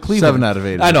happened with Cleveland. 7 out of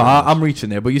 8. I know, I'm reaching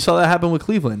there. But you saw that happen with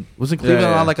Cleveland. Wasn't Cleveland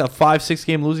on a 5-6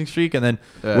 game losing streak? And then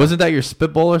wasn't that your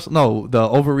spitball no, the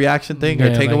overreaction thing or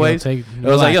takeaways? It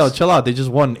was like, chill out. They just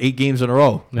won 8 games in a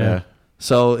row. Yeah.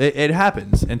 So it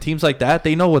happens. And teams like that,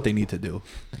 they know what they need to do.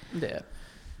 Yeah.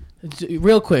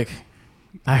 Real quick,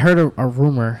 I heard a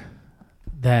rumor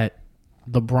that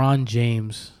LeBron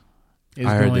James is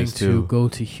going to go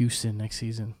to Houston next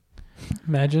season.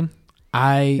 Imagine.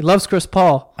 He loves Chris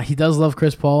Paul. He does love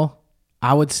Chris Paul.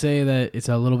 I would say that it's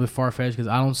a little bit far-fetched because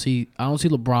I don't see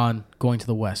LeBron going to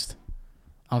the West.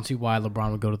 I don't see why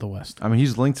LeBron would go to the West. I mean,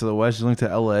 he's linked to the West. He's linked to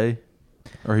L.A.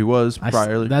 Or he was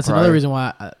prior. That's another reason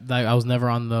why I was never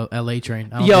on the L.A. train.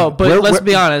 Let's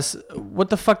be honest. What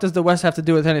the fuck does the West have to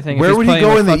do with anything? Where would he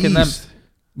go in the East?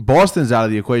 Boston's out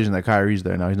of the equation that Kyrie's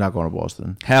there now. He's not going to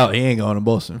Boston. Hell, he ain't going to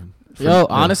Boston.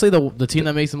 Honestly, the team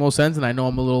that makes the most sense, and I know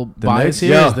I'm a little biased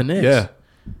here, is the Knicks. Yeah.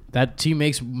 That team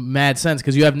makes mad sense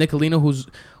because you have Nicolino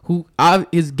who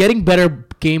is getting better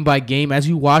game by game as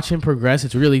you watch him progress.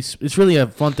 It's really a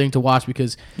fun thing to watch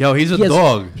because he's a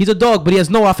dog. He's a dog, but he has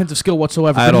no offensive skill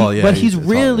whatsoever. At all, yeah. But he's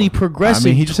really progressing.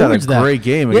 I mean, he just had a great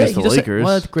game against the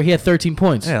Lakers. He had 13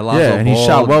 points. And he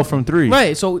shot well from 3.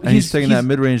 Right, so he's taking that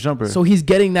mid-range jumper. So he's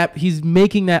getting that. He's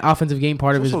making that offensive game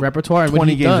part of his repertoire. And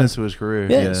 20 games into his career.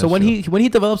 Yeah. So when he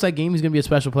develops that game, he's gonna be a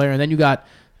special player. And then you got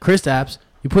Kristaps.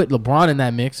 You put LeBron in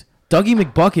that mix. Dougie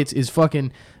McBuckets is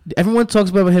fucking. Everyone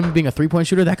talks about him being a 3-point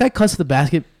shooter. That guy cuts the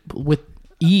basket with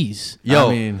ease. Yo,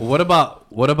 I mean- what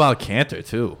about Cantor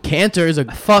too? Cantor is a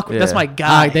Fuck, that's Yeah. my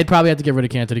guy. They'd probably have to get rid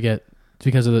of Cantor to get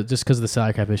because of the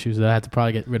salary cap issues. They had to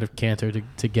probably get rid of Cantor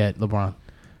to get LeBron.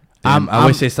 I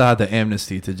wish they still had the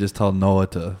amnesty to just tell Noah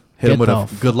to hit Get him with a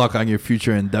off. good luck on your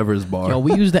future endeavors bar. Yo,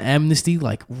 we used the amnesty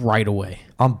like right away.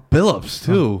 On Billups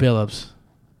too. Billups.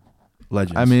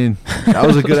 Legends. I mean, that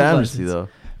was a good amnesty though.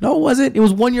 No, it wasn't. It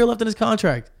was 1 year left in his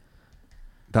contract.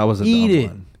 that was a Eat dumb it.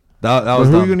 one. That But was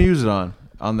who are dumb. you gonna use it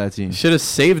on that team? Should have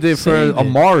saved it for Saved it.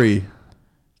 Amari.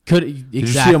 Could Did you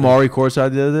exactly. see Amari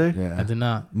courtside the other day? Yeah. I did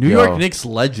not. New Yo. York Knicks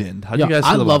legend. How do Yo, you guys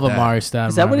I feel love about that? Amari Stoudemire.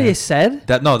 Is that what he said?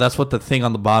 That's what the thing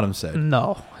on the bottom said.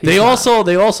 No. They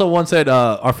also once said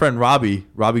our friend Robbie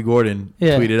Gordon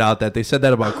Yeah. tweeted out that they said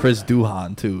that about Chris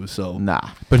Duhon too. So Nah,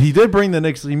 but he did bring the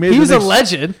Knicks. He made. He the was a Knicks,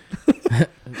 legend.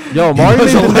 Yo, Amari he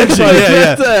was made a the Knicks.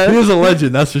 legend. Like, Yeah. He was a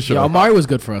legend. That's for sure. Yo, Amari was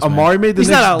good for us. Amari made the He's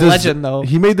Knicks. not a legend, though.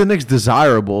 He made the Knicks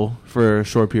desirable for a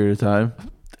short period of time.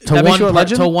 to That makes you a one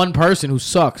legend? to one person who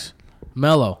sucks.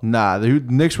 Melo. Nah, the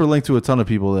Knicks were linked to a ton of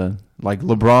people then, like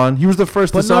LeBron. He was the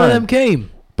first But to none of sign. them came.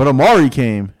 But Amari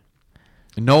came.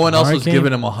 No one else Amari was came.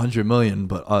 giving him $100 million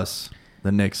but us,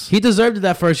 the Knicks. He deserved it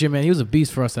that first year, man. He was a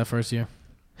beast for us that first year.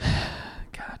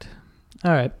 God.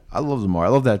 All right. I love Amari. I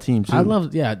love that team too.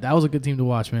 That was a good team to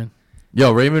watch, man.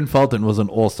 Yo, Raymond Felton was an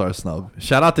all-star snub.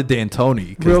 Shout out to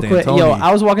D'Antoni. 'cause Real quick. D'Antoni- Yo,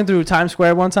 I was walking through Times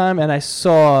Square one time and I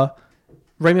saw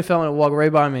Raymond Felton walk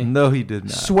right by me. No, he did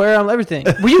not. Swear on everything.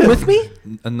 Were you with me?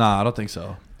 Nah, I don't think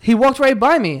so. He walked right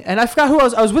by me, and I forgot who I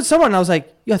was. I was with someone, and I was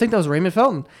like, "Yo, I think that was Raymond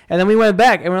Felton." And then we went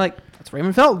back, and we're like, "That's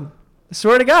Raymond Felton." I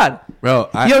swear to God. Bro,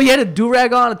 Yo, he had a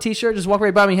do-rag on, a T-shirt, just walked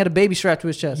right by me. He had a baby strapped to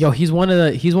his chest. Yo, he's one of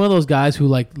those guys who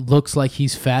like looks like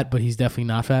he's fat, but he's definitely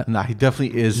not fat. Nah, he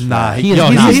definitely is. nah, fat. He is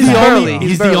yo, not he's, the fat. only, He's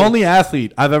he's the burly. only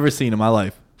athlete I've ever seen in my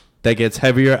life that gets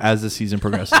heavier as the season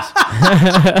progresses.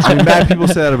 I mean, bad people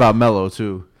say that about Melo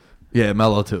too. Yeah,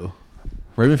 Melo too.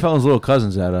 Raymond Felton's little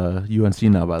cousin's at UNC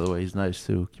now. By the way, he's nice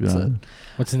too. Keep it on.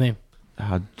 What's his name?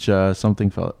 Something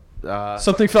Felton.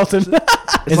 Something Felton.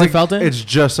 Is it Felton? It's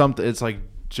just something. It's like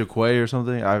Jaquay or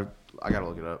something. I gotta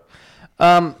look it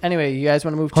up. Anyway, you guys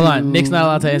want to move Hold to... on. Nick's not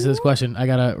allowed to answer this question. I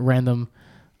got a random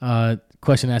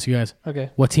question to ask you guys. Okay,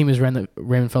 What team is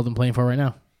Raymond Felton playing for right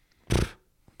now?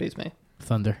 beats me.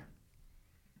 Thunder.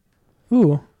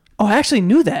 Ooh. Oh, I actually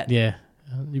knew that. Yeah.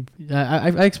 I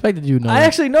expected you to know. I that.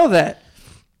 actually know that.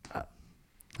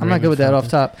 I'm not Raymond good with that off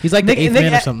Felton. top. He's like the eighth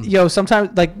man or something. Yo,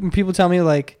 sometimes, like, when people tell me,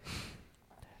 like...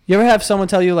 You ever have someone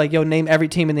tell you, like, yo, name every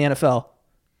team in the NFL?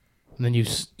 And then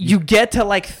You get to,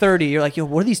 like, 30. You're like, yo,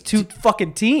 what are these two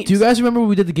fucking teams? Do you guys remember when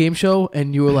we did the game show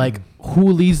and you were like,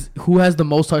 who has the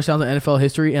most touchdowns in NFL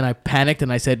history? And I panicked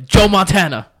and I said Joe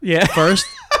Montana Yeah. first.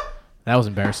 That was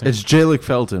embarrassing. It's Jalek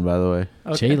Felton, by the way.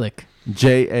 Okay. Jalik.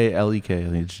 Jalek. I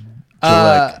think it's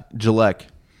Uh, Jalek.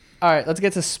 All right, let's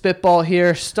get to spitball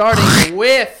here. Starting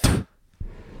with...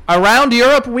 Around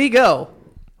Europe we go.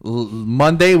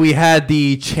 Monday we had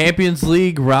the Champions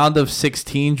League round of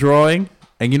 16 drawing,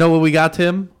 and you know what we got,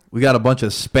 Tim? We got a bunch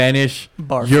of Spanish,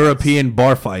 Bar European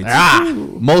bar fights.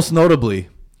 Most notably,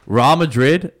 Real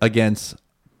Madrid against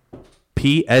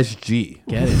PSG.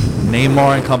 Get it.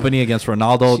 Neymar and company against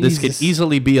Ronaldo. This Jesus. could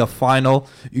easily be a final.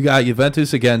 You got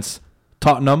Juventus against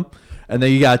Tottenham, and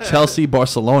then you got Chelsea,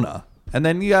 Barcelona. And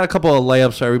then you got a couple of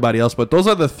layups for everybody else, but those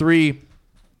are the three.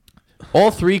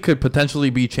 All three could potentially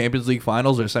be Champions League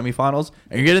finals or semifinals,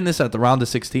 and you're getting this at the round of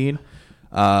 16.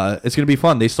 It's going to be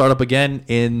fun. They start up again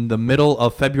in the middle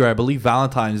of February. I believe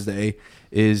Valentine's Day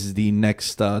is the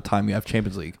next time you have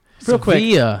Champions League. Real quick.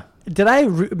 Sevilla. Did I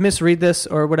misread this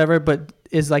or whatever, but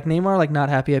is, like, Neymar, like, not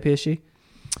happy at PSG?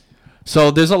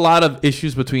 So there's a lot of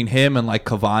issues between him and like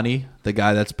Cavani, the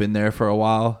guy that's been there for a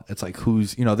while. It's like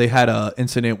they had a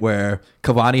incident where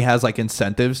Cavani has like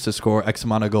incentives to score X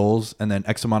amount of goals and then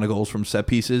X amount of goals from set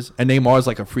pieces. And Neymar is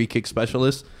like a free kick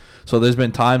specialist. So there's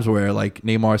been times where like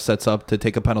Neymar sets up to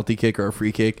take a penalty kick or a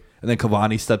free kick, and then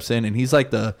Cavani steps in and he's like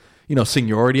the,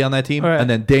 seniority on that team. Right. And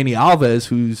then Dani Alves,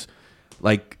 who's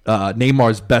like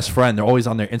Neymar's best friend. They're always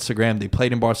on their Instagram. They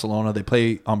played in Barcelona. They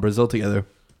play on Brazil together.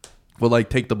 Will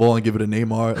like take the ball and give it to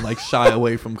Neymar and like shy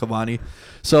away from Cavani.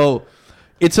 So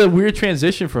it's a weird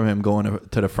transition from him going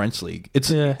to the French league. It's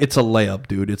a layup,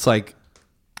 dude. It's like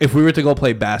if we were to go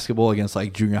play basketball against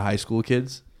like junior high school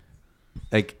kids,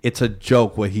 like it's a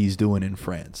joke what he's doing in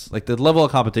France. Like the level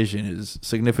of competition is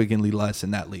significantly less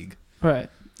in that league. Right.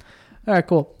 All right,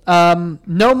 cool.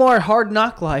 No more Hard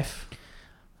Knock Life.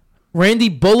 Randy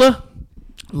Bulla,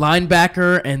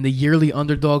 linebacker and the yearly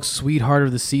underdog sweetheart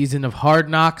of the season of Hard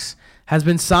Knocks, has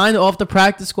been signed off the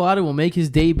practice squad and will make his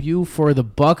debut for the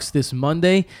Bucks this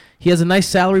Monday. He has a nice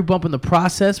salary bump in the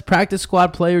process. Practice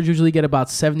squad players usually get about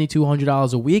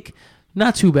 $7,200 a week.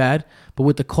 Not too bad, but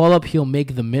with the call-up, he'll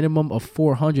make the minimum of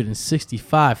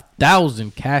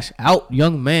 $465,000 cash out,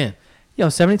 young man. Yo,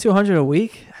 $7,200 a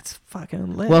week? That's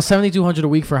fucking lit. Well, $7,200 a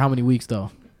week for how many weeks,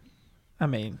 though? I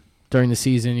mean, During the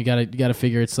season, you gotta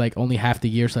figure it's like only half the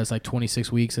year, so that's like 26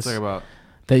 weeks. It's like about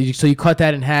So you cut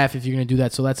that in half if you're gonna do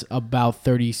that. So that's about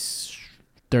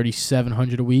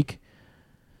 $3,700 a week.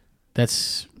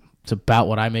 It's about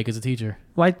what I make as a teacher.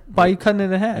 why are you cutting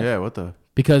it in half? yeah. What the?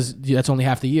 Because that's only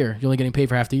half the year. You're only getting paid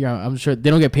for half the year. I'm sure they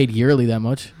don't get paid yearly that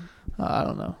much. I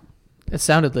don't know. It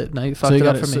sounded lit. Now you So fucked you it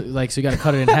up got for me. so you got to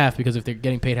cut it in half because if they're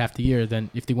getting paid half the year, then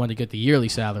if they want to get the yearly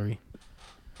salary,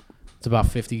 it's about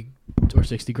 50 or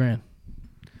 60 grand.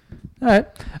 All right.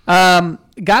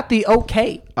 Got the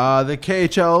okay. The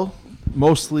KHL,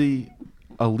 mostly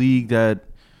a league that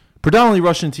predominantly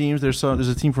Russian teams. There's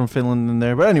a team from Finland in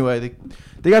there, but anyway,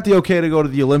 they got the okay to go to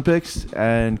the Olympics.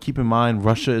 And keep in mind,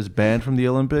 Russia is banned from the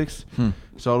Olympics,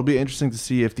 so it'll be interesting to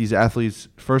see if these athletes,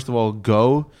 first of all,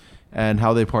 go and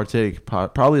how they partake.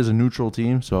 Probably as a neutral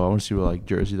team, so I want to see what like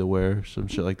jersey they wear, some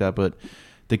shit like that. But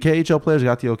the KHL players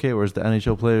got the okay, whereas the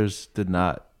NHL players did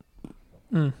not.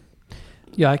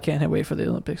 Yeah, I can't wait for the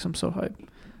Olympics. I'm so hyped.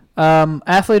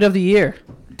 Athlete of the year.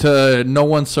 To no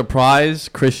one's surprise,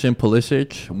 Christian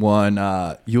Pulisic won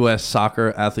U.S.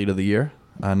 Soccer Athlete of the Year,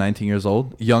 19 years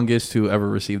old, youngest to ever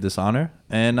receive this honor.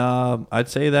 And I'd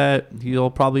say that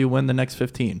he'll probably win the next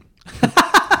 15.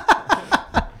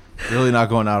 Really not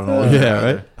going out on all. Yeah,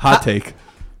 right? Hot take.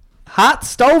 Hot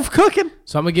stove cooking.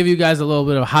 So I'm going to give you guys a little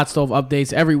bit of hot stove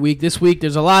updates every week. This week,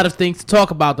 there's a lot of things to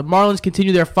talk about. The Marlins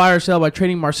continue their fire sale by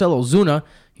trading Marcell Ozuna.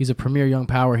 He's a premier young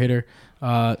power hitter.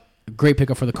 Great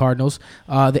pickup for the Cardinals.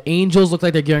 The Angels look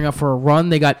like they're gearing up for a run.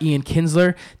 They got Ian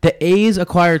Kinsler. The A's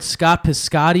acquired Scott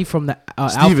Piscotty from the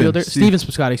outfielder. Steven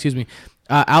Piscotty, excuse me.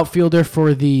 Outfielder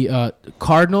for the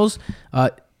Cardinals.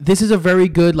 This is a very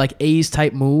good like A's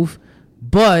type move,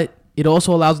 but it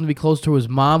also allows him to be close to his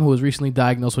mom, who was recently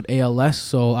diagnosed with ALS.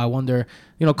 So I wonder,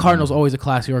 Cardinals always a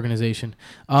classy organization.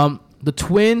 The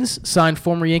Twins signed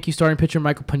former Yankee starting pitcher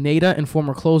Michael Pineda and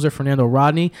former closer Fernando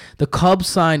Rodney. The Cubs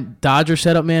signed Dodger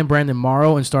setup man Brandon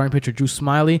Morrow and starting pitcher Drew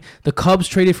Smyly. The Cubs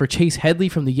traded for Chase Headley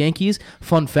from the Yankees.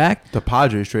 Fun fact. The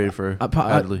Padres traded for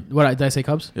Headley. Did I say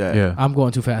Cubs? Yeah. I'm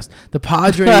going too fast. The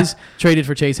Padres traded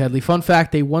for Chase Headley. Fun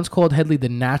fact, they once called Headley the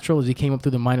natural as he came up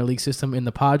through the minor league system in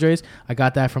the Padres. I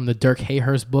got that from the Dirk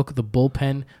Hayhurst book, The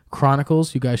Bullpen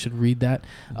Chronicles. You guys should read that.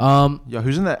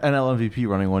 Who's in that NL MVP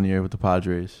running one year with the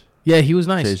Padres? Yeah, he was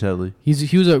nice. Chase Headley.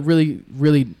 He was a really,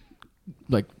 really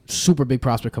like super big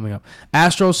prospect coming up.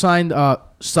 Astros signed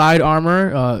side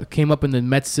armor, came up in the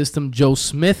Mets system, Joe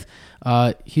Smith.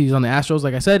 He's on the Astros,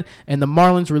 like I said. And the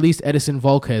Marlins released Edison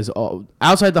Volquez.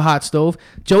 Outside the hot stove,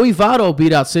 Joey Votto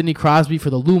beat out Sidney Crosby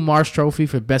for the Lou Marsh Trophy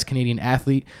for Best Canadian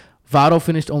Athlete. Votto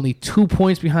finished only 2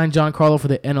 points behind Giancarlo for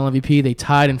the NL MVP. They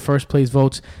tied in first place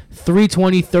votes.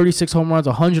 320, 36 home runs,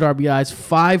 100 RBIs,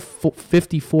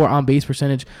 554 on base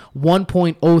percentage,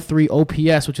 1.03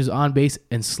 OPS, which is on base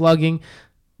and slugging.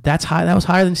 That's high. That was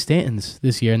higher than Stanton's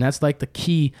this year, and that's like the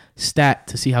key stat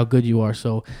to see how good you are.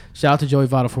 So shout out to Joey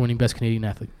Votto for winning Best Canadian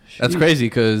Athlete. That's crazy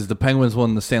because the Penguins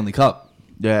won the Stanley Cup.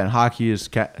 Yeah, and hockey is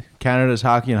Canada's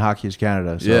hockey, and hockey is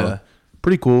Canada. So Yeah.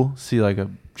 pretty cool. See like a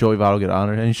Joey Votto get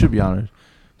honored, and he should be honored.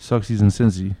 Sucks he's in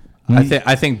Cincy.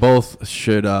 I think both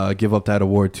should give up that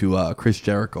award to Chris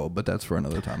Jericho, but that's for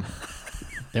another time.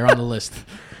 They're on the list.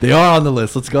 They are on the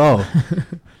list. Let's go.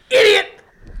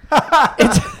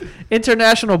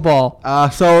 International ball.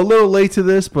 So a little late to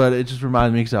this, but it just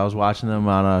reminded me because I was watching them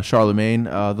on Charlemagne.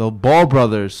 The Ball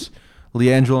brothers,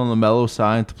 Leandro and LaMelo,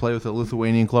 signed to play with a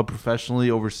Lithuanian club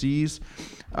professionally overseas.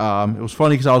 It was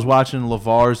funny because I was watching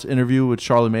LeVar's interview with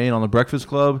Charlemagne on the Breakfast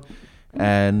Club,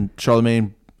 and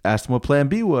Charlemagne asked him what Plan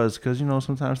B was because,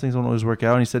 sometimes things don't always work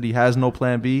out. And he said he has no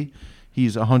Plan B.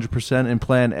 He's 100% in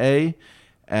Plan A.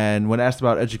 And when asked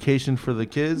about education for the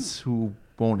kids who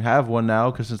won't have one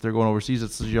now because since they're going overseas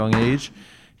at such a young age,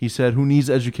 he said, who needs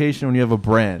education when you have a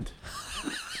brand?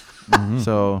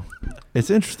 So it's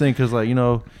interesting because,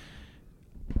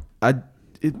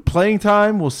 playing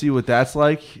time, we'll see what that's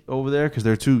like over there because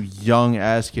they're two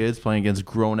young-ass kids playing against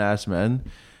grown-ass men.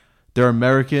 They're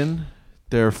American.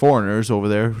 They're foreigners over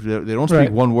there. They don't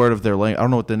speak one word of their language. I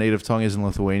don't know what the native tongue is in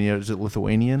Lithuania. Is it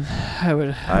Lithuanian? I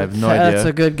have no idea. That's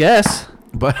a good guess.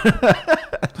 But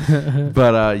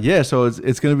so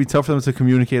it's going to be tough for them to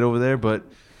communicate over there. But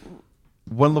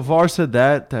when LeVar said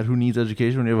that who needs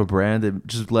education when you have a brand, it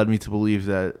just led me to believe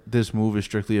that this move is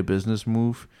strictly a business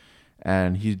move.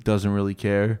 and he doesn't really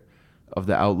care of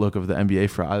the outlook of the NBA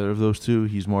for either of those two.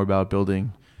 He's more about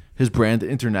building his brand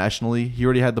internationally. He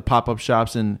already had the pop-up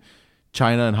shops in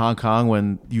China and Hong Kong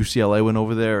when UCLA went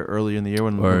over there early in the year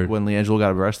when LiAngelo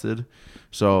got arrested.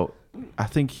 So I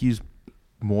think he's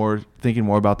thinking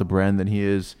more about the brand than he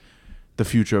is the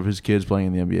future of his kids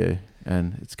playing in the NBA,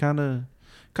 and it's kind of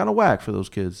whack for those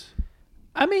kids.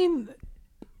 I mean,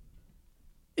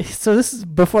 so this is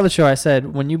before the show. I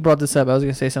said when you brought this up, I was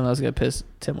gonna say something that was gonna piss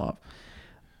Tim off.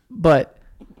 But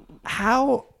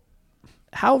how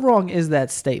wrong is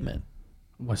that statement?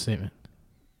 What statement?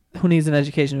 Who needs an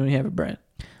education when you have a brand?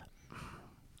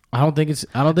 I don't think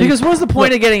Because what's the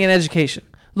point of getting an education?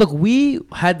 Look, we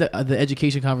had the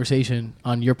education conversation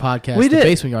on your podcast, We The did.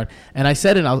 Basement Yard, and I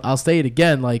said it, and I'll say it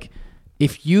again. Like,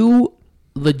 if you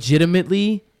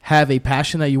legitimately have a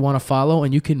passion that you want to follow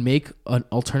and you can make an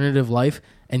alternative life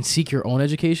and seek your own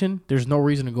education, there's no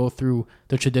reason to go through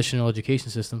the traditional education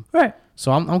system. Right.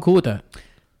 So I'm cool with that.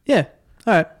 Yeah.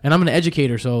 All right. And I'm an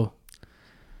educator, so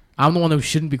I'm the one who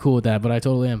shouldn't be cool with that, but I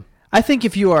totally am. I think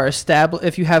if you are established,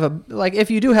 if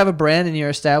you do have a brand and you're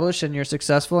established and you're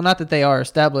successful, not that they are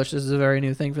established, this is a very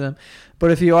new thing for them, but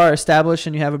if you are established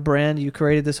and you have a brand, you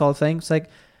created this whole thing, it's like,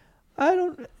 I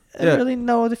don't really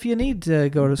know if you need to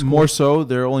go to school. More so,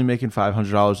 they're only making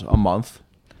 $500 a month.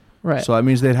 Right. So that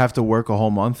means they'd have to work a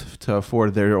whole month to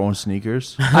afford their own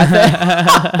sneakers.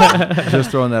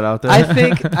 Just throwing that out there. I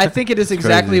think it is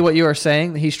exactly crazy. what you are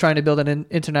saying. He's trying to build an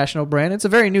international brand. It's a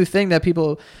very new thing that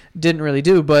people didn't really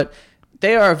do, but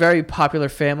they are a very popular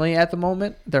family at the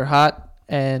moment. They're hot,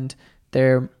 and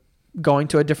they're going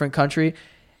to a different country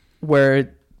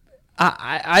where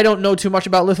I don't know too much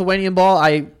about Lithuanian ball.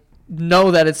 I know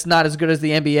that it's not as good as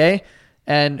the NBA,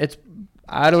 and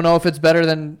I don't know if it's better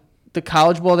than the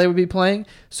college ball they would be playing.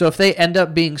 So if they end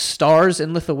up being stars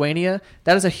in Lithuania,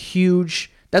 that's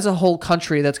a whole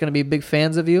country that's going to be big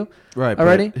fans of you. Right.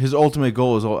 Already? His ultimate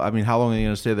goal is, I mean, how long are they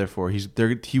going to stay there for?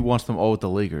 He wants them all with the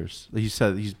Lakers. He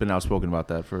said he's been outspoken about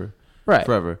that for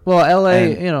forever. Well, LA,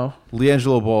 And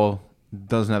LiAngelo Ball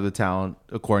doesn't have the talent,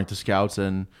 according to scouts.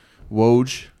 And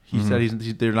Woj, he said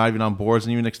they're not even on boards,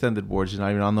 and even extended boards. He's not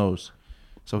even on those.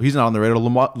 So he's not on the radar.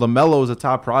 LaMelo is a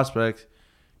top prospect.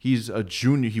 He's a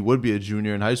junior. He would be a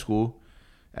junior in high school.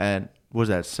 And what was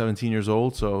that, 17 years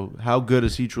old? So how good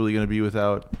is he truly going to be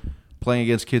without playing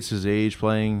against kids his age,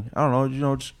 playing, I don't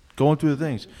know, just going through the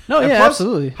things. No, And yeah, plus,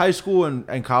 absolutely. High school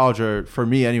and college are, for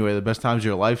me anyway, the best times of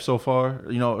your life so far.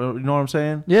 You know what I'm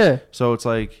saying? Yeah. So it's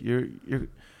like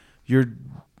you're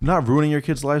not ruining your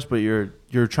kids' lives, but you're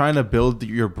trying to build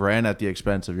your brand at the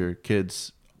expense of your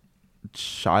kids'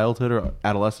 childhood or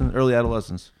early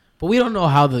adolescence. But we don't know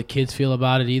how the kids feel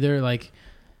about it either. Like,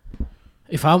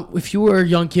 if you were a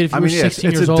young kid, if you were 16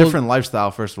 it's years a old, different lifestyle,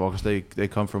 first of all, because they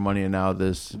come for money, and now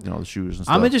the shoes and stuff.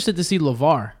 I'm interested to see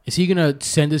LeVar. Is he gonna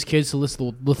send his kids to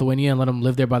Lithuania and let them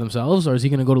live there by themselves, or is he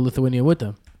gonna go to Lithuania with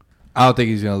them? I don't think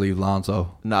he's gonna leave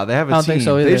Lonzo. No, they have a I don't team. think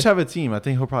so They either. just have a team. I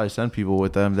think he'll probably send people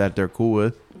with them that they're cool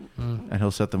with, and he'll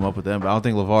set them up with them. But I don't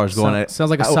think LeVar is going. Sounds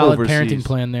like a solid overseas. parenting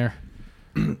plan there.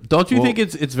 Don't you Well- think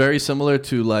it's very similar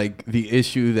to like the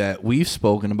issue that we've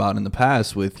spoken about in the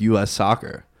past with U.S.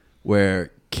 soccer,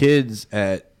 where kids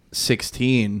at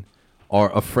 16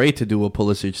 are afraid to do what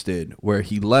Pulisic did, where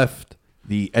he left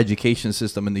the education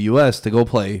system in the U.S. to go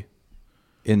play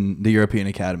in the European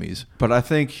academies. But I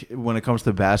think when it comes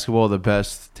to basketball, the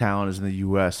best talent is in the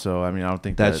U.S. So I mean, I don't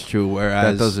think That's true.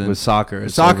 Whereas that doesn't- with soccer,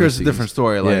 it's Soccer is overseas. a different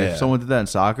story. Like Yeah, if yeah. someone did that in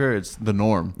soccer, it's the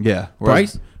norm. Yeah.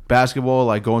 Whereas basketball,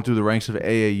 like going through the ranks of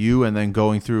AAU and then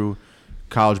going through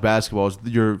college basketball, is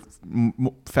your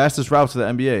fastest route to the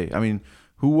NBA. I mean,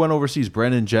 who went overseas?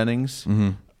 Brandon Jennings,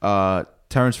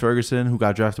 Terrence Ferguson, who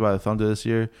got drafted by the Thunder this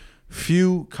year.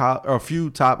 Few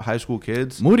top high school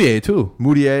kids. Moutier too.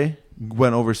 Moutier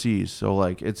went overseas, so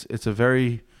like it's a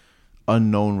very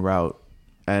unknown route,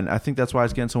 and I think that's why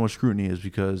it's getting so much scrutiny, is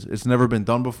because it's never been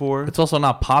done before. It's also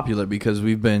not popular because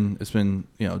it's been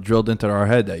drilled into our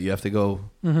head that you have to go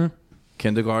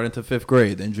kindergarten to 5th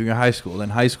grade, then junior high school, then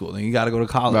high school, then you got to go to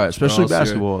college. Right, especially or else you're-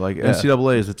 basketball. Like Yeah.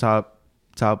 NCAA is the top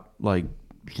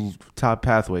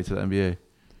pathway to the NBA.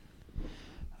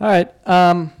 All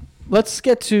right. Let's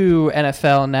get to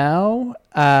NFL now.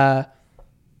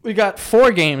 We got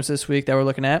 4 games this week that we're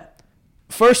looking at.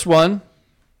 First one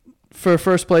for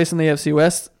first place in the AFC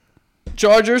West.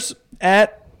 Chargers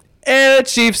at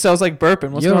Chiefs. I was like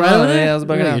burping. What's going on? Yeah, I was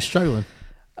bugging You're out. struggling.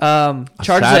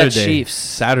 Chargers at Chiefs.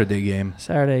 Saturday game.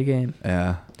 Saturday game.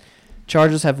 Yeah.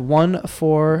 Chargers have won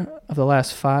 4 of the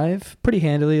last 5 pretty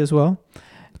handily as well.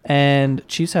 And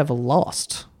Chiefs have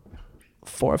lost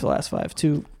 4 of the last 5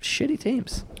 to shitty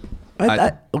teams.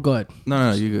 Go ahead.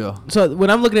 No, you go. So when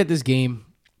I'm looking at this game,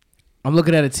 I'm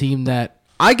looking at a team that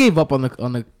I gave up on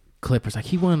the Clippers. I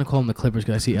keep wanting to call them the Clippers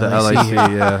because I see The LAC here.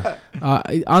 LAC,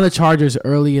 yeah. On the Chargers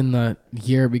early in the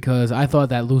year because I thought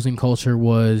that losing culture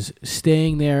was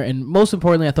staying there. And most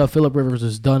importantly, I thought Phillip Rivers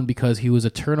was done because he was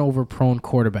a turnover-prone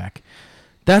quarterback.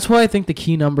 That's why I think the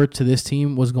key number to this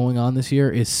team was going on this year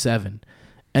is 7.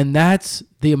 And that's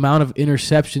the amount of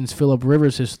interceptions Phillip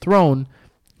Rivers has thrown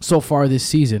so far this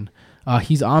season.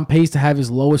 He's on pace to have his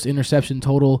lowest interception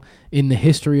total in the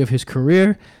history of his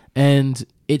career, and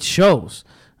it shows.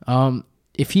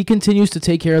 If he continues to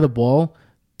take care of the ball,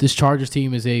 this Chargers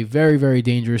team is a very, very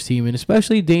dangerous team, and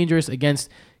especially dangerous against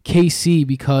KC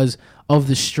because of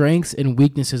the strengths and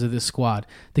weaknesses of this squad.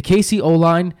 The KC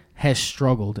O-line has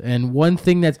struggled, and one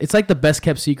thing it's like the best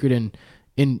kept secret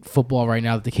in football right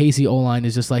now, that the KC O-line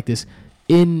is just like this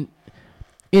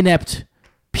inept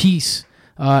piece.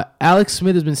 Alex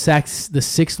Smith has been sacked the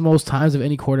 6th most times of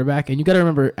any quarterback, and you got to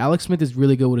remember, Alex Smith is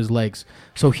really good with his legs,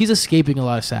 so he's escaping a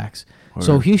lot of sacks.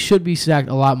 So he should be sacked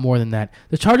a lot more than that.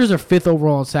 The Chargers are 5th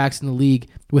overall in sacks in the league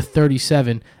with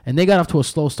 37, and they got off to a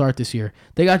slow start this year.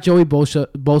 They got Joey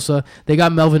Bosa. They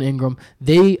got Melvin Ingram.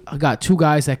 They got 2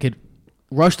 guys that could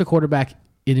rush the quarterback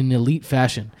in an elite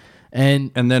fashion.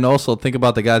 And then also think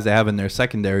about the guys they have in their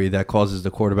secondary that causes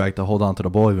the quarterback to hold on to the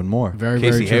ball even more. Very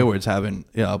Casey true. Hayward's having,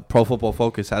 Pro Football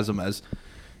Focus has him as,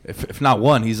 if not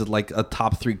one, he's like a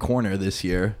top 3 corner this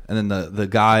year. And then the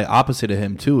guy opposite of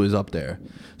him too is up there.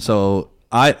 So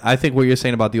I think what you're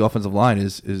saying about the offensive line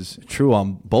is true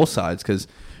on both sides, because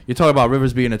you're talking about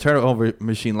Rivers being a turnover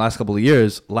machine last couple of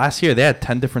years. Last year they had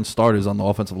 10 different starters on the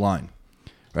offensive line.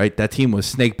 Right, that team was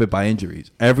snake bit by injuries.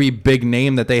 Every big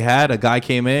name that they had, a guy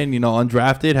came in,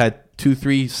 undrafted, had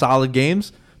 2-3 solid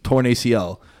games, torn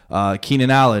ACL.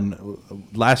 Keenan Allen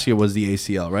last year was the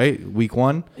ACL, right? Week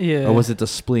 1, Yeah. or was it the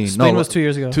spleen? Spleen was 2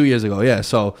 years ago. 2 years ago, yeah.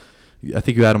 So I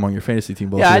think you had him on your fantasy team.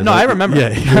 Both Yeah, years. no, I remember.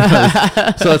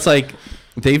 Yeah. So it's like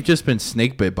they've just been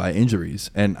snake bit by injuries,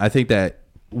 and I think that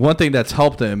one thing that's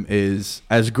helped him is,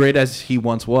 as great as he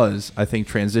once was, I think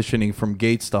transitioning from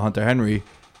Gates to Hunter Henry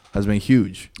has been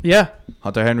huge. Yeah.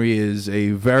 Hunter Henry is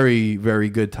a very, very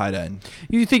good tight end.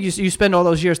 You think you spend all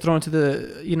those years throwing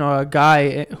to a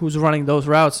guy who's running those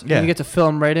routes, Yeah. and you get to fill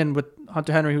him right in with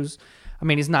Hunter Henry, who's,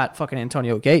 he's not fucking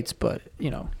Antonio Gates, but,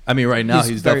 I mean, right now He's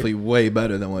he's definitely way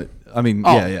better than what. I mean,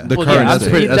 Oh, yeah. well, yeah, That's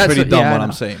pretty dumb yeah, I what know.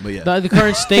 I'm saying, but yeah. the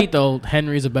current state, though,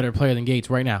 Henry's a better player than Gates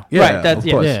right now. Yeah, Right, of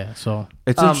course. Yeah, so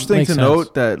It's interesting makes to sense.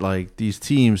 note that like these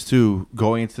teams too,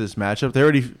 going into this matchup, they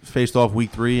already faced off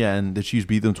week 3 and the Chiefs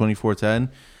beat them 24-10.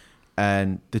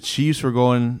 And the Chiefs were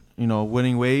going,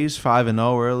 winning ways,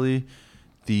 5-0 early.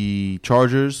 The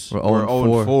Chargers were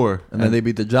 0-4. And then they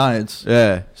beat the Giants.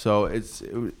 Yeah, so it's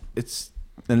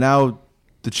and now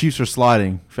the Chiefs are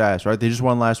sliding fast, right? They just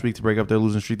won last week to break up their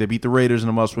losing streak. They beat the Raiders in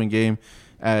a must-win game,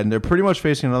 and they're pretty much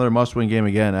facing another must-win game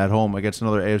again at home against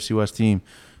another AFC West team.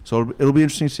 So it'll be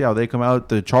interesting to see how they come out.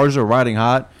 The Chargers are riding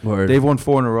hot. Word. They've won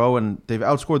 4 in a row, and they've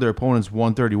outscored their opponents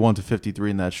 131-53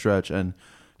 in that stretch. And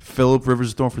Phillip Rivers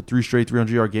is throwing for 3 straight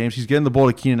 300-yard games. He's getting the ball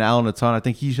to Keenan Allen a ton. I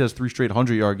think he has 3 straight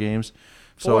 100-yard games.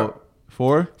 So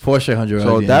 4? 4 straight 100.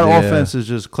 So that offense is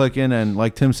just clicking, and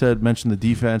like Tim said, mentioned the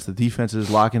defense. The defense is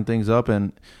locking things up,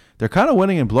 and they're kind of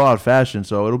winning in blowout fashion.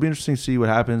 So it'll be interesting to see what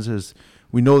happens. As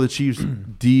we know, the Chiefs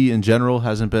D in general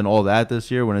hasn't been all that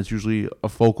this year, when it's usually a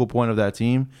focal point of that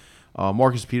team.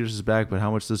 Marcus Peters is back, but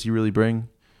how much does he really bring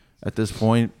at this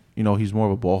point? He's more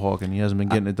of a ball hawk, and he hasn't been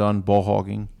getting it done ball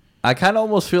hawking. I kind of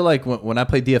almost feel like when I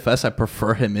play DFS, I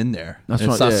prefer him in there. That's It's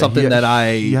what- not yeah, something he- that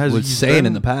I he has- was he's saying been-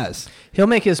 in the past. he'll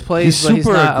make his plays, He's but he's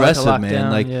super not aggressive, like a man. lockdown,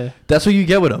 Like yeah. that's what you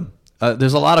get with him.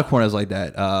 There's a lot of corners like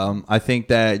that. I think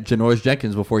that Janoris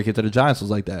Jenkins, before he came to the Giants, was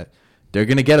like that. They're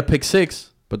gonna get a pick 6,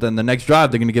 but then the next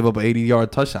drive they're gonna give up an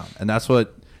 80-yard touchdown, and that's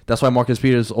why Marcus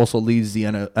Peters also leads the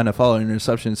NFL in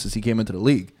interceptions since he came into the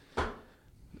league.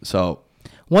 So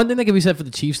one thing that can be said for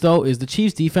the Chiefs, though, is the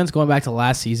Chiefs' defense going back to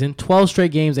last season, 12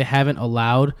 straight games they haven't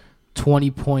allowed 20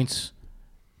 points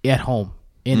at home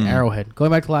in Arrowhead, going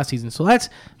back to last season. So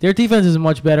their defense is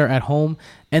much better at home,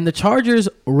 and the Chargers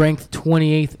ranked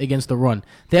 28th against the run.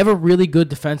 They have a really good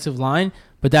defensive line,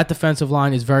 but that defensive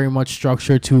line is very much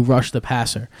structured to rush the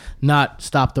passer, not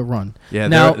stop the run. yeah,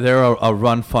 now, they're a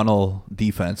run funnel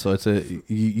defense, so it's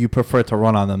you prefer to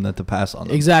run on them than to pass on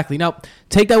them. Exactly. Now,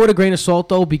 take that with a grain of salt,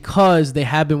 though, because they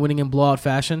have been winning in blowout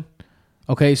fashion.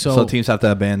 Okay, So teams have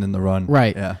to abandon the run.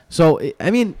 right. Yeah. So, I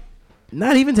mean,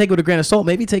 not even take it with a grain of salt.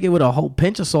 Maybe take it with a whole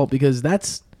pinch of salt, because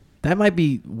that's that might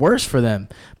be worse for them.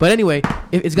 But anyway,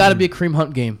 it's got to be a Kareem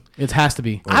Hunt game. It has to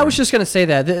be. I was just going to say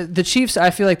that. The Chiefs, I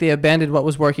feel like they abandoned what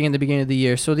was working in the beginning of the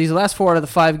year. So these last 4 out of the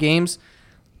 5 games,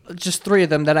 just 3 of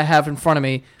them that I have in front of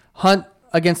me. Hunt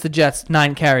against the Jets,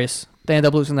 9 carries. They end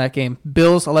up losing that game.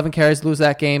 Bills, 11 carries, lose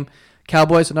that game.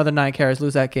 Cowboys, another 9 carries,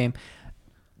 lose that game.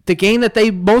 The game that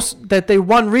they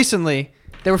won recently,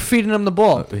 they were feeding him the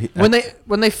ball. When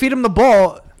they feed him the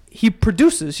ball, he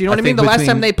produces. You know what I mean? The last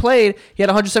time they played, he had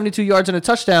 172 yards and a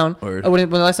touchdown. When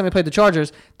the last time they played the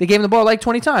Chargers, they gave him the ball like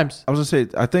 20 times. I was going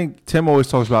to say, I think Tim always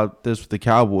talks about this with the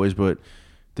Cowboys, but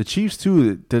the Chiefs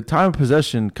too, the time of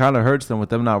possession kind of hurts them with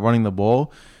them not running the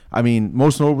ball. I mean,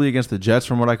 most notably against the Jets,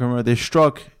 from what I can remember,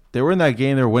 they were in that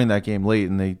game, they were winning that game late,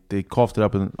 and they coughed it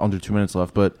up in under 2 minutes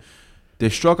left. But they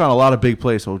struck on a lot of big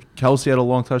plays. So Kelsey had a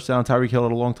long touchdown, Tyreek Hill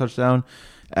had a long touchdown,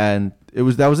 and that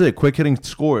was it. Quick hitting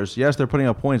scores. Yes, they're putting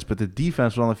up points, but the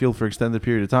defense was on the field for an extended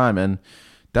period of time, and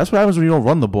that's what happens when you don't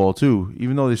run the ball too.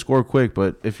 Even though they score quick,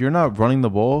 but if you're not running the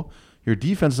ball, your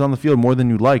defense is on the field more than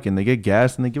you like, and they get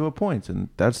gassed and they give up points, and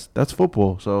that's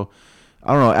football. So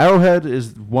I don't know. Arrowhead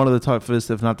is one of the toughest,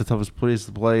 if not the toughest place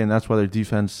to play, and that's why their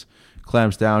defense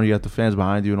clamps down. You got the fans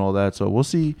behind you and all that. So we'll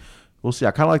see.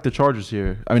 I kind of like the Chargers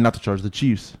here. I mean, not the Chargers, the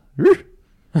Chiefs.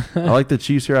 I like the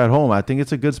Chiefs here at home. I think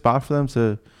it's a good spot for them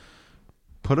to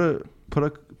put a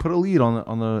lead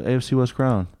on the AFC West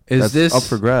crown. That's up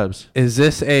for grabs? Is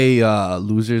this a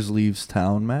losers leaves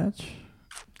town match?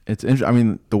 It's interesting. I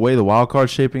mean, the way the wild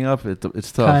card's shaping up,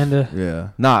 it's tough. Kinda. Yeah.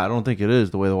 Nah, I don't think it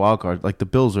is the way the wild card. Like the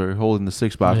Bills are holding the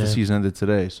 6th spot if the season ended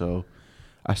today. So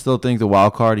I still think the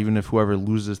wild card, even if whoever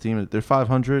loses this team, they're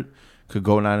 500, could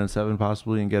go 9-7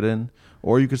 possibly and get in,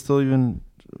 or you could still even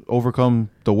overcome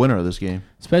the winner of this game.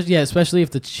 Especially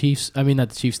if the Chiefs. I mean, not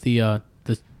the Chiefs. The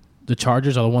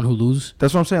Chargers are the one who lose.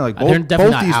 That's what I'm saying. Like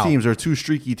both these teams are 2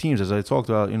 streaky teams, as I talked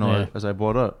about. As I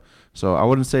brought up. So I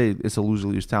wouldn't say it's a loser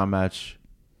leaves town match,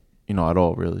 at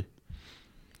all, really.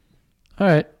 All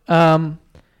right.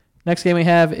 Next game we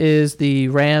have is the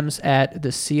Rams at the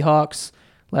Seahawks.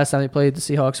 Last time they played, the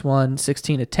Seahawks won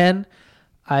 16-10.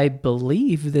 I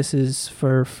believe this is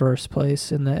for first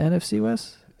place in the NFC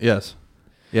West. Yes.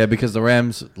 Yeah, because the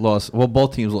Rams lost. Well,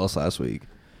 both teams lost last week.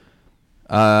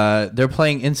 They're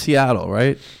playing in Seattle,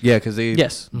 right? Yeah, because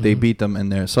they beat them in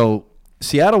there. So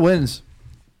Seattle wins.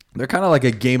 They're kind of like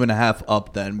a game and a half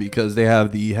up then because they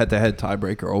have the head-to-head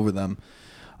tiebreaker over them.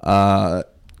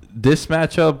 This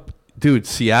matchup, dude,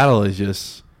 Seattle is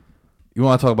just – you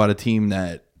want to talk about a team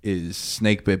that is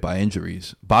snake bit by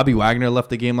injuries. Bobby Wagner left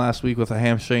the game last week with a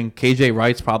hamstring. KJ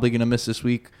Wright's probably going to miss this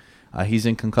week. He's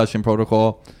in concussion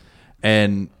protocol.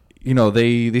 And,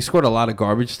 they scored a lot of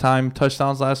garbage time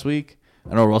touchdowns last week.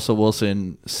 I know Russell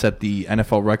Wilson set the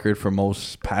NFL record for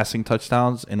most passing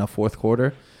touchdowns in a fourth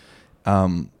quarter.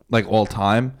 Like all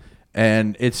time.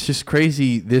 And it's just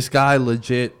crazy. This guy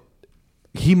legit,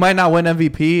 he might not win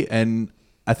MVP, and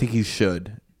I think he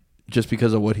should just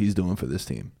because of what he's doing for this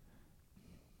team.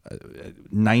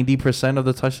 90% of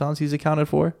the touchdowns he's accounted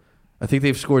for. I think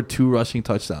they've scored 2 rushing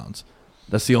touchdowns.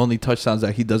 That's the only touchdowns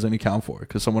that he doesn't account for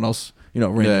because someone else,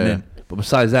 ran it in. But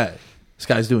besides that, this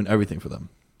guy's doing everything for them.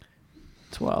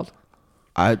 It's wild.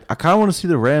 I kind of want to see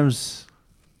the Rams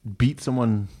beat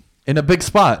someone in a big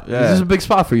spot. Yeah. This is a big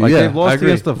spot for you. Like they lost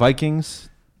against the Vikings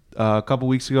a couple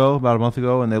weeks ago, about a month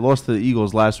ago, and they lost to the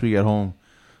Eagles last week at home.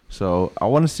 So I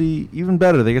want to see even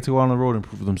better. They get to go on the road and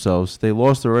prove themselves. They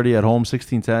lost already at home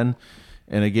 16-10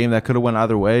 in a game that could have went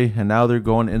either way, and now they're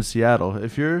going in Seattle.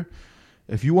 If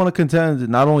you want to contend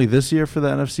not only this year for the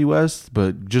NFC West,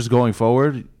 but just going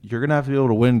forward, you're going to have to be able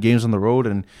to win games on the road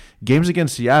and games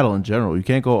against Seattle in general. You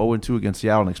can't go 0-2 against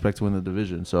Seattle and expect to win the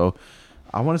division. So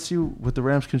I want to see what the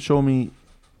Rams can show me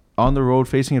on the road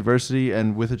facing adversity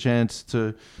and with a chance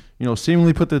to,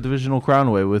 seemingly put the divisional crown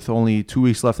away with only 2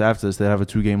 weeks left after this. They have a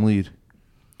 2-game lead.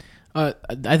 I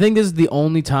think this is the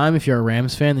only time if you're a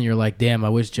Rams fan and you're like, damn, I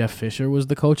wish Jeff Fisher was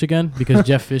the coach again because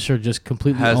Jeff Fisher just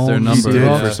completely has owns their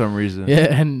number for some reason.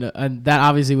 Yeah, and that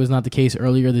obviously was not the case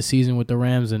earlier this season with the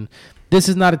Rams. And this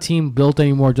is not a team built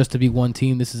anymore just to be one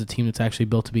team. This is a team that's actually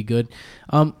built to be good.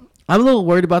 I'm a little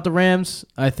worried about the Rams.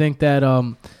 I think that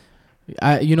I'm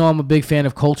a big fan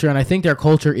of culture, and I think their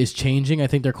culture is changing. I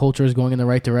think their culture is going in the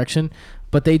right direction.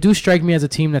 But they do strike me as a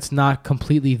team that's not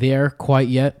completely there quite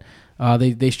yet.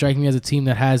 They strike me as a team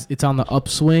that it's on the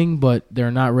upswing, but they're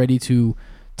not ready to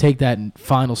take that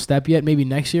final step yet. Maybe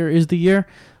next year is the year.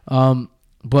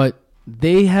 But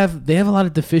they have a lot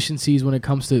of deficiencies when it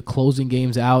comes to closing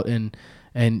games out and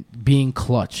and being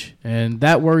clutch. And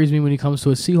that worries me when it comes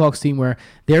to a Seahawks team where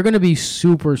they're going to be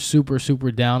super, super,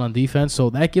 super down on defense. So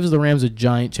that gives the Rams a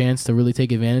giant chance to really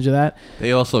take advantage of that.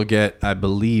 They also get, I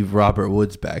believe, Robert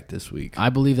Woods back this week. I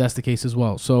believe that's the case as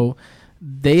well. So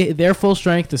they're full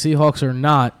strength. The Seahawks are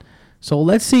not. So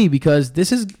let's see, because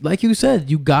this is, like you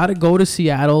said, you got to go to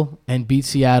Seattle and beat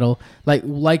Seattle. Like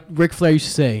Ric Flair used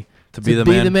to say, To be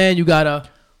the man, you got to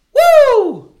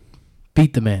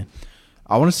beat the man.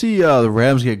 I want to see the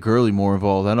Rams get Gurley more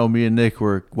involved. I know me and Nick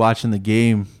were watching the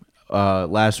game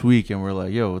last week, and we're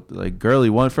like, yo, like Gurley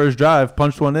won first drive,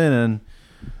 punched one in, and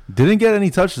didn't get any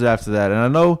touches after that. And I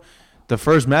know the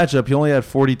first matchup, he only had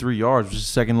 43 yards, which is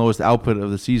the second lowest output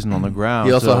of the season on the ground.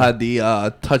 He also had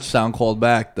the touchdown called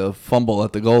back, the fumble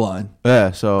at the goal line.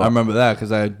 Yeah, so I remember that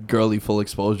because I had Gurley full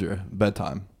exposure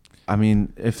bedtime. I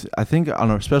mean,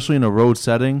 especially in a road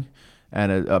setting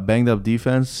and a banged up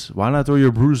defense, why not throw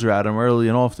your bruiser at him early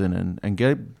and often and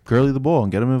get Gurley the ball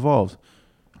and get him involved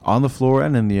on the floor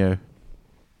and in the air?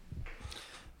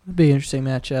 It'd be an interesting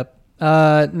matchup.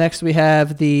 Next, we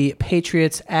have the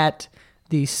Patriots at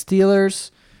the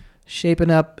Steelers. Shaping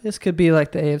up. This could be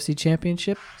like the AFC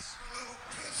Championship.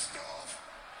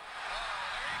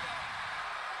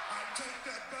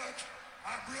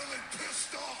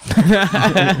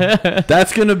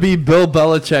 That's going to be Bill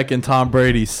Belichick and Tom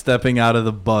Brady stepping out of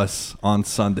the bus on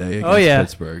Sunday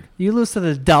against Pittsburgh. You lose to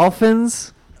the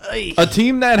Dolphins. A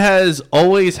team that has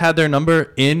always had their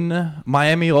number in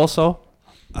Miami also.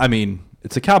 I mean,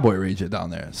 it's a cowboy region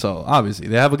down there, so obviously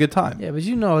they have a good time. Yeah, but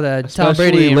you know that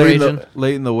Especially Tom Brady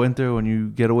late in the winter when you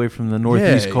get away from the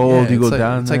northeast cold, you go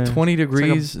down It's there. like 20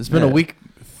 degrees. It's been a week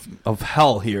of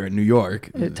hell here in New York.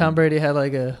 Tom Brady had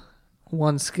like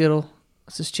one Skittle.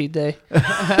 It's his cheat day.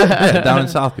 Yeah, down in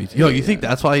South Beach. Yo, you think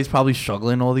that's why he's probably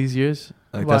struggling all these years?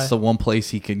 Like Why? that's the one place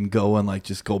he can go and like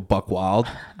just go buck wild.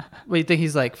 What, you think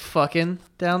he's like fucking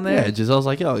down there? Yeah, Giselle's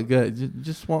like, yo, good,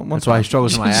 just one. That's why he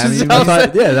struggles in Miami.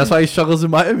 That's why he struggles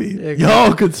in Miami. Yeah,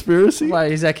 Yo, conspiracy. Why,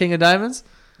 he's that King of Diamonds?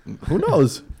 Who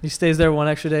knows? He stays there one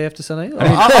extra day after Sunday.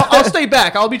 I'll stay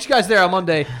back. I'll meet you guys there on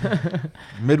Monday.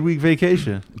 Midweek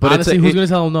vacation. But Honestly, who's going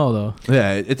to tell him no, though?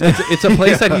 Yeah, it's a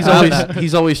place that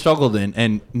he's always struggled in.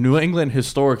 And New England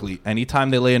historically, anytime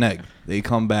they lay an egg, they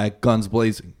come back guns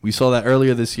blazing. We saw that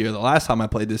earlier this year. The last time I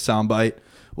played this soundbite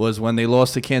was when they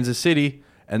lost to Kansas City,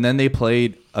 and then they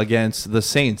played against the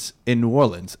Saints in New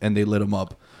Orleans, and they lit them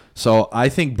up. So I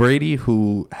think Brady,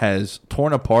 who has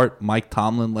torn apart Mike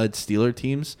Tomlin-led Steeler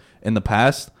teams in the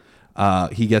past,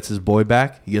 he gets his boy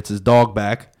back. He gets his dog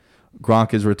back.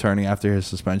 Gronk is returning after his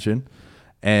suspension.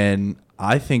 And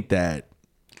I think that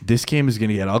this game is going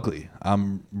to get ugly.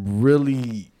 I'm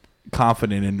really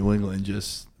confident in New England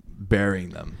just burying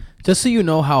them. Just so you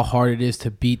know how hard it is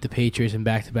to beat the Patriots in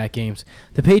back-to-back games.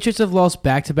 The Patriots have lost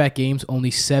back-to-back games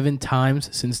only 7 times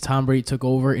since Tom Brady took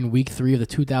over in Week 3 of the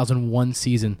 2001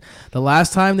 season. The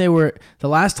last time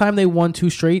they won 2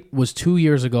 straight was 2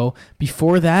 years ago.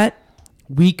 Before that,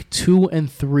 Week 2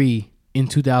 and 3 in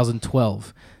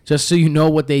 2012. Just so you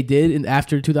know what they did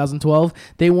after 2012,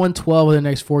 they won 12 of the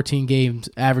next 14 games,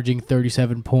 averaging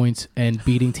 37 points and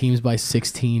beating teams by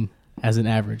 16 as an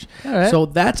average. All right. So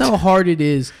that's how hard it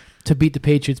is to beat the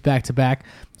Patriots back-to-back.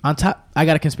 On top, I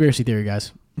got a conspiracy theory,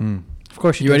 guys. Of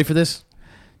course You ready for this?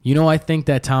 You know, I think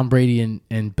that Tom Brady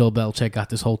and Bill Belichick got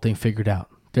this whole thing figured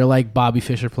out. They're like Bobby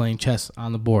Fischer playing chess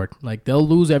on the board. Like, they'll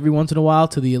lose every once in a while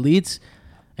to the elites,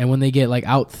 and when they get, like,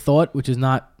 out-thought, which is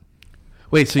not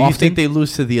Wait, so you often. think they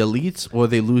lose to the elites or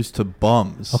they lose to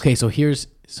bums? Okay, so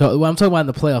what I'm talking about in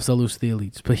the playoffs, they'll lose to the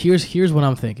elites. But here's what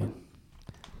I'm thinking.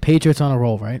 Patriots on a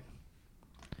roll, right?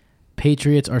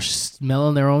 Patriots are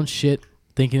smelling their own shit,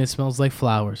 thinking it smells like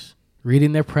flowers,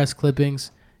 reading their press clippings,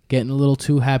 getting a little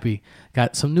too happy.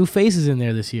 Got some new faces in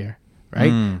there this year,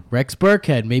 right? Rex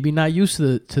Burkhead, maybe not used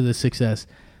to the success.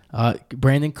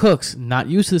 Brandon Cooks, not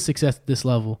used to the success at this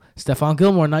level. Stephon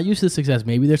Gilmore, not used to the success.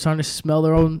 Maybe they're starting to smell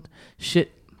their own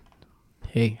shit.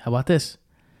 Hey, how about this?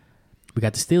 We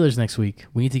got the Steelers next week.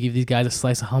 We need to give these guys a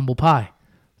slice of humble pie.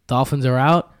 Dolphins are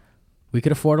out. We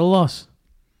could afford a loss.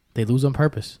 They lose on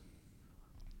purpose.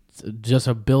 It's just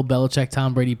a Bill Belichick,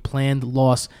 Tom Brady planned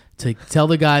loss to tell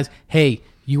the guys, hey,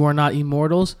 you are not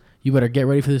immortals. You better get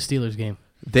ready for the Steelers game.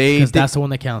 Because that's the one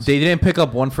that counts. They didn't pick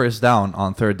up one first down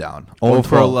on third down. 0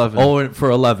 for 11. 0 for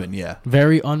 11, yeah.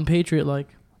 Very unpatriot-like.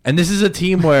 And this is a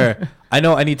team where I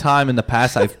know anytime in the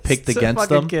past I've picked against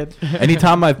them. Kid.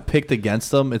 Anytime I've picked against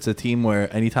them, it's a team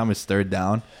where anytime it's third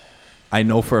down, I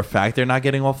know for a fact they're not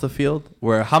getting off the field.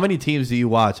 Where how many teams do you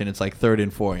watch and it's like 3rd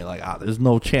and 4 and you're like, there's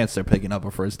no chance they're picking up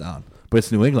a first down. But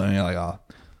it's New England and you're like,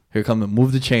 here come the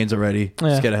move the chains already. Yeah.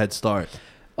 Let's get a head start.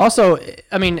 Also,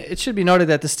 I mean, it should be noted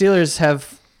that the Steelers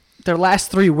have their last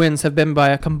 3 wins have been by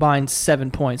a combined 7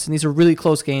 points, and these are really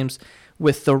close games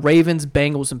with the Ravens,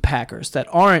 Bengals, and Packers that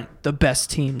aren't the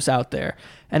best teams out there.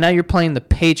 And now you're playing the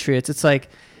Patriots. It's like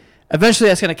eventually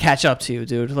that's gonna catch up to you,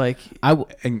 dude. Like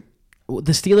And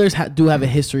The Steelers do have a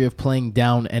history of playing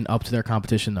down and up to their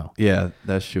competition, though. yeah,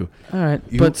 that's true. all right,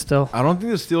 but still, I don't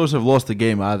think the Steelers have lost a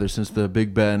game either since the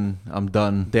Big Ben. I'm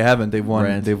done. They haven't. They've won.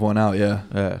 Rant. They've won out. Yeah,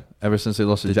 Yeah, ever since they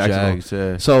lost to the Jacksonville. Jags.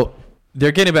 Yeah. So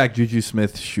they're getting back Juju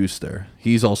Smith-Schuster.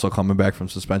 He's also coming back from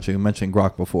suspension. I mentioned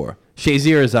Gronk before.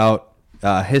 Shazier is out.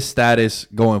 His status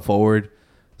going forward,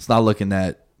 it's not looking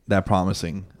that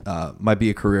promising. Might be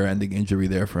a career-ending injury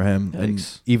there for him, Yikes.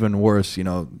 and even worse,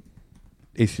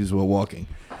 issues with walking.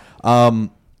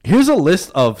 Here's a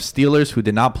list of Steelers who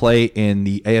did not play in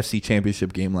the AFC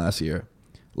Championship game last year.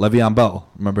 Le'Veon Bell,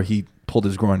 remember he pulled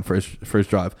his groin first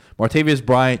drive. Martavius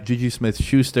Bryant, Juju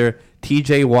Smith-Schuster,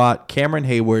 T.J. Watt, Cameron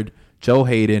Hayward, Joe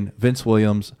Hayden, Vince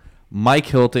Williams, Mike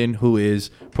Hilton, who is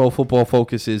Pro Football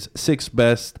Focus's 6th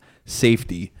best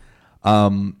safety.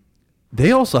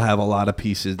 They also have a lot of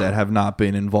pieces that have not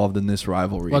been involved in this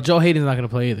rivalry. Well, Joe Hayden's not going to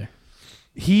play either.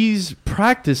 He's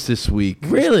practiced this week.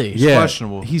 Really? He's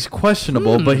questionable. He's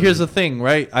questionable, but here's the thing,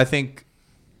 right? I think,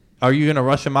 are you going to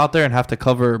rush him out there and have to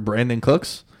cover Brandon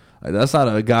Cooks? Like, that's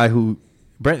not a guy who...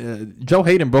 Joe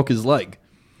Hayden broke his leg.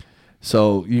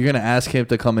 So you're going to ask him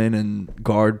to come in and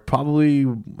guard probably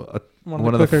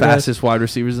one of the fastest wide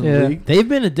receivers in the league? They've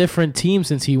been a different team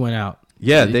since he went out.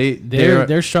 Yeah,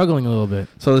 they're struggling a little bit.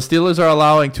 So the Steelers are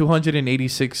allowing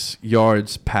 286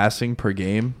 yards passing per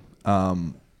game.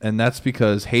 And that's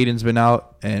because Hayden's been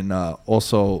out, and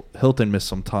also Hilton missed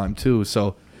some time too.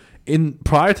 So,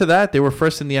 prior to that, they were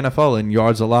first in the NFL in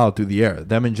yards allowed through the air.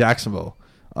 Them in Jacksonville,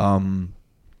 and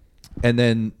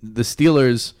then the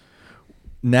Steelers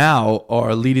now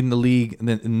are leading the league. And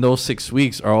then in those 6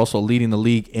 weeks, are also leading the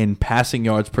league in passing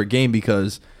yards per game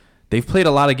because they've played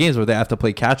a lot of games where they have to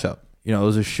play catch up. It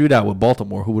was a shootout with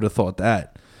Baltimore. Who would have thought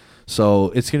that? So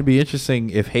it's going to be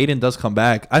interesting if Hayden does come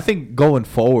back. I think going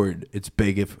forward, it's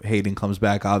big if Hayden comes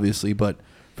back, obviously. But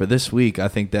for this week, I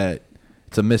think that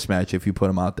it's a mismatch if you put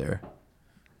him out there.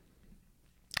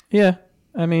 yeah.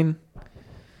 I mean,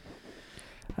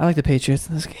 I like the Patriots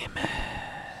in this game.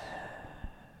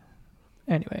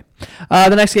 Anyway,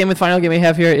 the next game, the final game we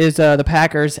have here is the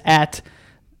Packers at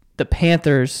the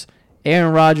Panthers.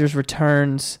 Aaron Rodgers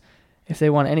returns. If they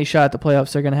want any shot at the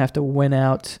playoffs, they're going to have to win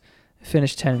out.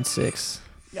 Finish 10-6.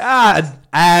 God,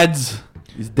 ads.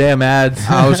 These damn ads.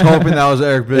 I was hoping that was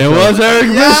Eric Bishop. It was Eric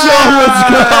Yes!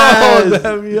 Bishop. Let's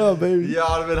go. Damn me up, baby. Yeah,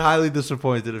 I'd have been highly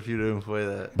disappointed if you didn't play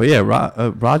that. But yeah,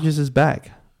 Rodgers is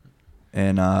back.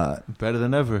 And Better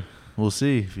than ever. We'll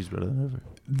see if he's better than ever.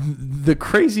 the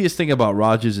craziest thing about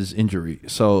Rodgers is injury.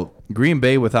 So Green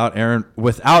Bay without Aaron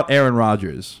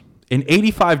Rodgers, in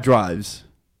 85 drives,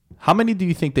 how many do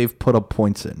you think they've put up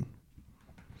points in?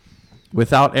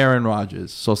 Without Aaron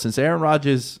Rodgers. So since Aaron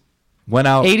Rodgers went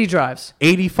out, 80 drives.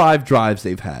 85 drives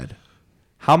they've had.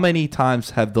 How many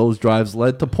times have those drives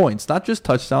led to points? Not just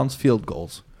touchdowns, field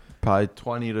goals. Probably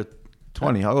 20 to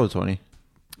 20. I'll go 20.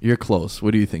 You're close.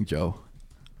 What do you think, Joe?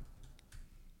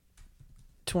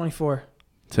 24.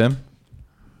 Tim?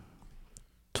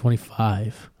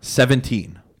 25.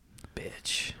 17.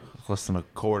 Bitch. Less than a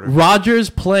quarter. Rodgers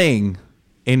playing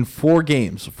in 4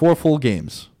 full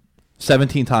games.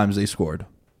 17 times they scored.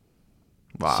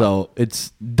 Wow. So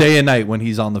it's day and night when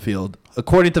he's on the field.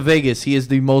 According to Vegas, he is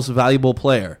the most valuable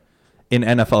player in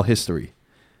NFL history.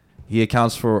 He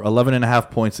accounts for 11.5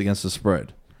 points against the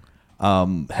spread.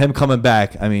 Him coming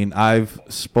back, I mean, I've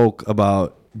spoke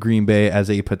about Green Bay as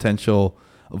a potential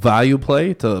value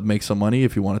play to make some money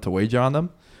if you wanted to wager on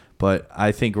them. But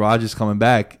I think Rodgers coming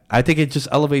back, I think it just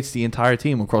elevates the entire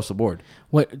team across the board.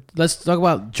 Let's talk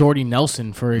about Jordy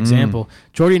Nelson, for example.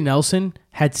 Jordy Nelson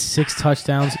had 6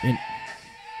 touchdowns in...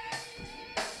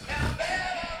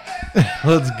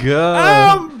 Let's go.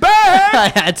 I'm back!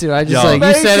 I had to. I just Yo,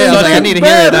 you said it. I was like, I need to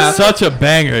hear it now. Such a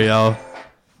banger, yo.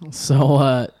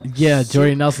 So,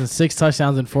 Jordy Nelson, 6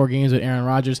 touchdowns in 4 games with Aaron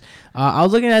Rodgers. I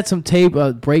was looking at some tape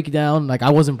breakdown. Like,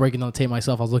 I wasn't breaking down tape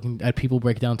myself. I was looking at people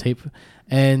break down tape.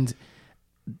 And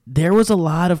there was a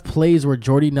lot of plays where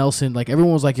Jordy Nelson, like,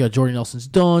 everyone was like, yo, Jordy Nelson's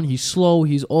done. He's slow.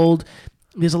 He's old.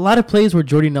 There's a lot of plays where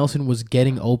Jordy Nelson was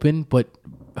getting open, but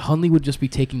Hundley would just be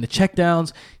taking the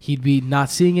checkdowns. He'd be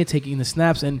not seeing it, taking the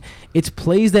snaps. And it's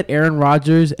plays that Aaron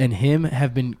Rodgers and him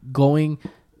have been going...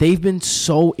 They've been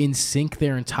so in sync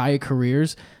their entire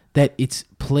careers that it's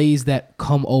plays that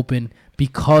come open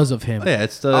because of him. Yeah,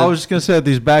 it's I was just going to say,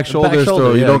 these back shoulders shoulder,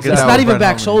 throw, you yeah, don't get It's that not with even Brett back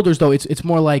Hundley. shoulders, though. It's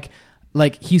more like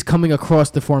he's coming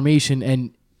across the formation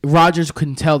and Rodgers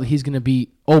couldn't tell that he's going to be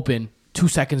open 2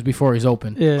 seconds before he's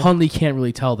open. Yeah. Hundley can't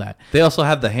really tell that. They also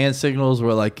have the hand signals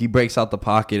where like he breaks out the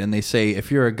pocket, and they say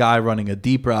if you're a guy running a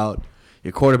deep route,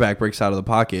 your quarterback breaks out of the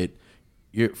pocket.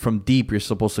 From deep, you're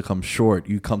supposed to come short.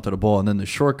 You come to the ball, and then the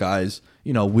short guys,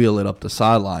 wheel it up the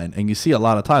sideline. And you see a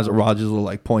lot of times Rodgers will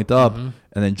like point up, and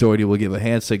then Jordy will give a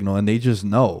hand signal, and they just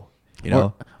know,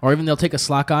 Or even they'll take a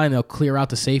slot guy and they'll clear out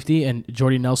the safety, and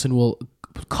Jordy Nelson will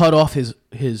cut off his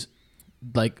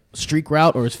like streak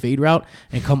route or his fade route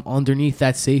and come underneath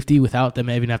that safety without them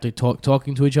even have to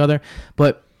talking to each other.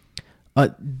 But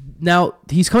now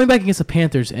he's coming back against the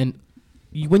Panthers, and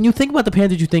when you think about the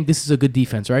Panthers, you think this is a good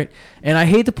defense, right? And I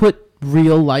hate to put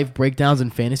real life breakdowns in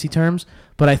fantasy terms,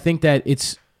 but I think that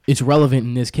it's relevant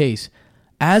in this case.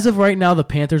 As of right now, the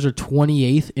Panthers are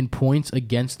 28th in points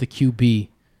against the QB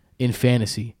in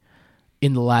fantasy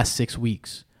in the last 6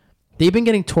 weeks. They've been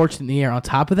getting torched in the air. On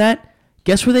top of that,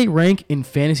 guess where they rank in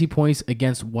fantasy points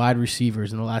against wide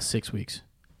receivers in the last 6 weeks?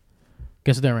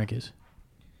 Guess what their rank is?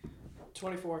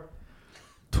 24.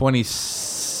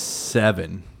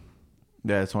 27.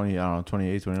 Yeah,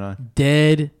 28, 29.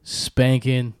 Dead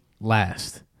spanking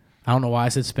last. I don't know why I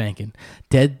said spanking.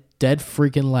 Dead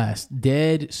freaking last.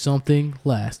 Dead something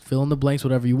last. Fill in the blanks,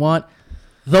 whatever you want.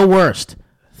 The worst.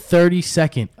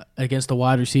 32nd against the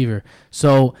wide receiver.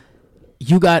 So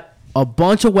you got a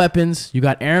bunch of weapons. You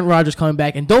got Aaron Rodgers coming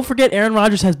back. And don't forget, Aaron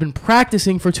Rodgers has been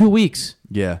practicing for 2 weeks.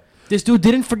 Yeah. This dude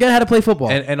didn't forget how to play football.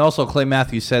 And also Clay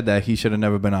Matthews said that he should have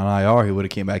never been on IR. He would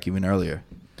have came back even earlier.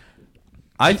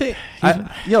 I think,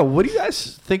 what do you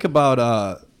guys think about,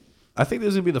 I think this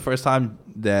is going to be the first time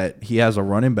that he has a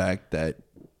running back that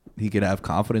he could have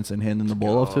confidence in handing the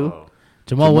ball off to.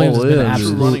 Jamal Williams has been an Williams.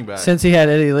 absolute Running back. Since he had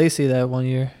Eddie Lacy that 1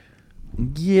 year.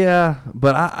 Yeah,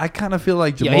 but I kind of feel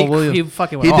like Jamal he Williams.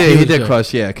 fucking went He off. did. He He was did good.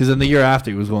 crush. Yeah, because in the year after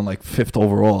he was going like 5th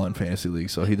overall in fantasy league,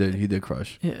 so he did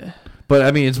crush. Yeah. But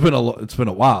I mean, it's been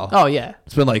a while. Oh, yeah.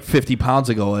 It's been like 50 pounds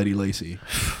ago, Eddie Lacy.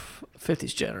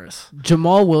 50's generous.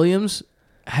 Jamal Williams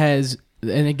has,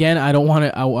 and again, I don't want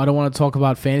to talk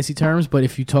about fantasy terms, but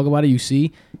if you talk about it, you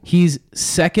see he's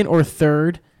second or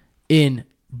third in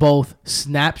both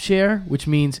snap share, which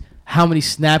means how many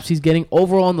snaps he's getting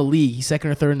overall in the league. He's second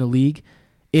or third in the league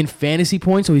in fantasy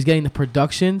points, so he's getting the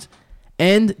productions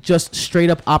and just straight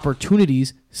up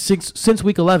opportunities since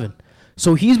week 11.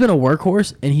 So he's been a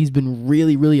workhorse, and he's been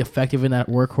really, really effective in that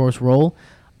workhorse role.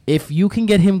 If you can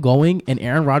get him going and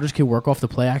Aaron Rodgers can work off the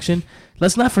play action,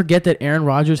 let's not forget that Aaron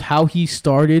Rodgers, how he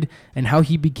started and how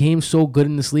he became so good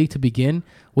in this league to begin,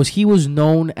 was he was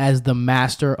known as the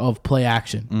master of play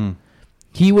action.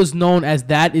 He was known as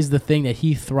that is the thing that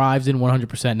he thrives in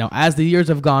 100%. Now, as the years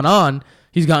have gone on,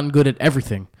 he's gotten good at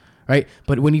everything, right?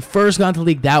 But when he first got into the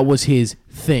league, that was his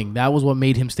thing. That was what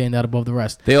made him stand out above the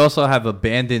rest. They also have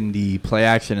abandoned the play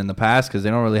action in the past because they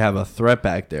don't really have a threat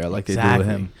back there like they do with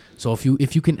him. So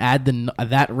if you can add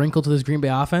that wrinkle to this Green Bay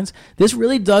offense, this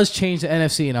really does change the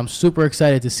NFC, and I'm super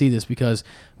excited to see this because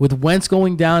with Wentz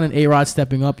going down and A-Rod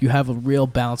stepping up, you have a real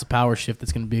balance of power shift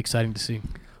that's going to be exciting to see.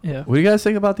 Yeah. What do you guys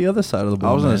think about the other side of the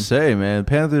ball? I was going to say, man,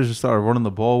 Panthers just started running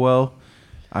the ball well.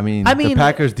 I mean, the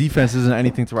Packers' defense isn't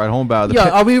anything to write home about.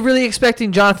 Are we really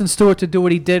expecting Jonathan Stewart to do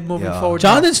what he did moving forward?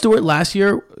 Jonathan Stewart last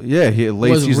year he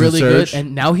late was season really surge. good,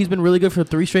 and now he's been really good for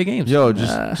 3 straight games.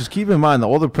 Just keep in mind that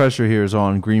all the pressure here is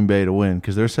on Green Bay to win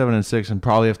because they're 7-6 and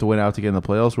probably have to win out to get in the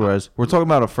playoffs. Whereas we're talking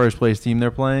about a first place team they're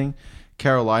playing,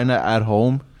 Carolina at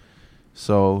home,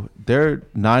 so they're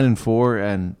 9-4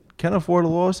 and can afford a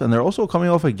loss. And they're also coming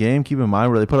off a game. Keep in mind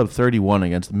where they put up 31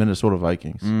 against the Minnesota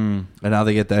Vikings, and now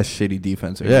they get that shitty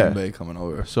defense at Green Bay coming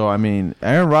over. So I mean,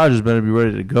 Aaron Rodgers better be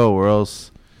ready to go, or else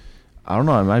I don't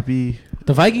know. It might be.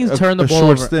 The Vikings turned the a ball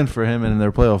short over. stint for him and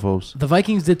their playoff hopes. The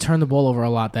Vikings did turn the ball over a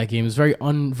lot that game. It was very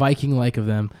un-Viking-like of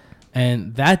them,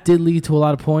 and that did lead to a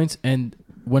lot of points. And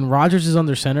when Rodgers is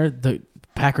under center, the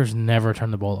Packers never turn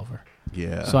the ball over.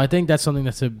 Yeah. So I think that's something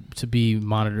that's to be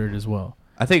monitored as well.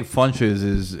 I think Funches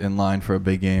is in line for a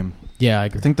big game. Yeah, I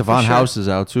agree. I think Devon House is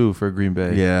out too for Green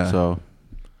Bay. Yeah. So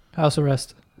House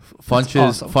arrest. Funches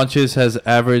awesome. Funches has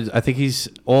averaged. I think he's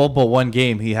all but one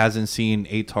game he hasn't seen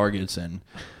 8 targets in,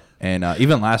 and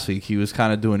even last week he was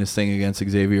kind of doing his thing against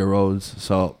Xavier Rhodes.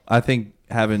 So I think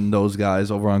having those guys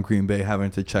over on Green Bay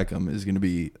having to check him is going to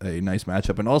be a nice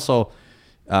matchup. And also,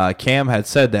 Cam had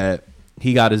said that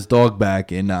he got his dog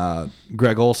back in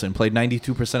Greg Olsen, played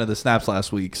 92% of the snaps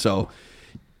last week. So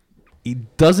he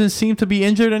doesn't seem to be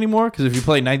injured anymore because if you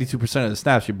play 92% of the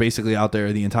snaps, you're basically out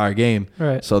there the entire game.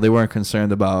 Right. So they weren't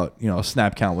concerned about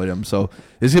snap count with him. So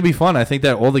it's gonna be fun. I think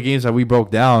that all the games that we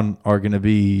broke down are gonna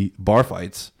be bar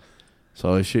fights.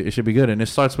 So it should be good, and it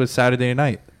starts with Saturday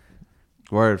night.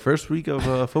 Word. First week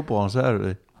of football on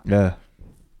Saturday. Yeah.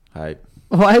 Hype.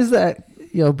 Why is that?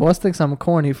 Yo, boss thinks I'm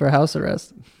corny for house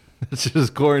arrest. It's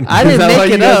just corny. I didn't make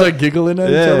you it guys up. are giggling at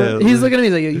each Yeah. other? He's looking at me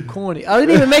he's like, yo, you corny. I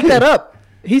didn't even make that up.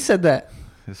 He said that.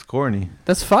 It's corny.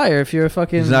 That's fire if you're a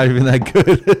fucking... He's not even that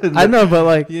good. I know, but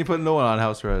like... He ain't putting no one on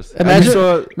house arrest.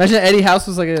 Imagine Eddie House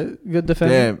was like a good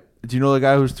defender. Damn. Do you know the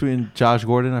guy who's tweeting Josh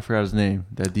Gordon? I forgot his name.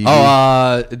 That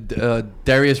DB.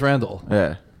 Darius Randall.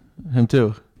 Yeah. Him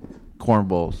too.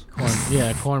 Cornballs.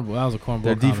 Cornball. That was a cornball.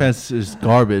 Their defense is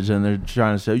garbage, and they're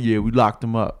trying to say, yeah, we locked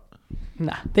him up.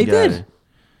 Nah, they Got did. it.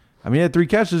 I mean, he had 3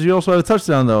 catches. He also had a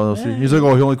touchdown, though. Yeah. He's like,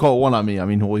 oh, he only caught 1 on me. I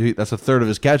mean, that's a third of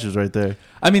his catches right there.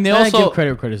 I mean, they Give also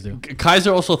credit where credit's due.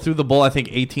 Kaiser also threw the ball I think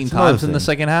 18 That's another times in the thing.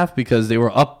 second half because they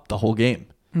were up the whole game.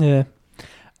 Yeah.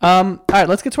 All right,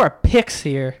 let's get to our picks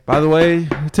here. By the way,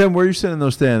 Tim, where are you sitting in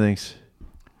those standings?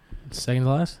 Second to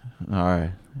last. All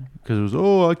right. Because it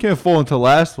was, I can't fall into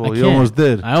last. Well, I you can't. almost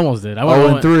did. I almost did. I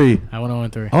 0-3. I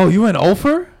went 0-3. Oh, you went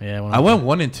over? Yeah, I went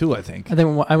 1-2, I think. I think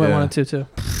I went Yeah. 1 and 2 too.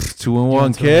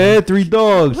 2-1, kid. 3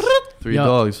 dogs. 3 Yo.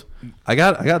 dogs. I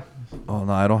got. Oh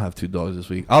no, I don't have 2 dogs this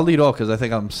week. I'll lead off because I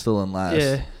think I'm still in last.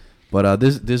 Yeah. But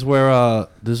this is where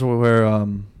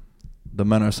the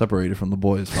men are separated from the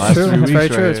boys. Last True. 3 It's weeks very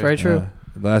right true. It's here. very true.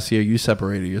 Yeah. Last year you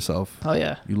separated yourself. Oh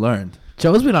yeah. You learned.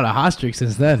 Joe's been on a hot streak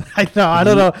since then. I know. I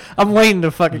don't know. I'm waiting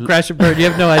to fucking crash and burn. You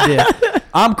have no idea.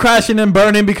 I'm crashing and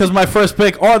burning because my first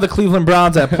pick are the Cleveland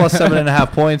Browns at plus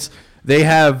 7.5 points. They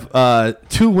have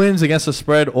 2 wins against the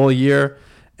spread all year,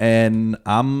 and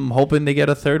I'm hoping they get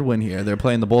a 3rd win here. They're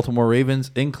playing the Baltimore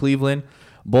Ravens in Cleveland.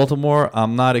 Baltimore,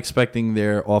 I'm not expecting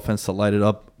their offense to light it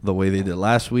up the way they did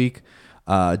last week.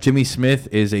 Jimmy Smith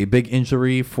is a big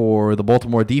injury for the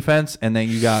Baltimore defense, and then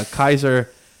you got Kaiser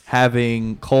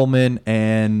having Coleman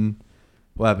and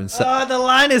what happened? The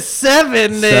line is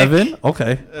 7, Nick. 7?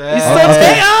 Okay.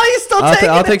 He's still taking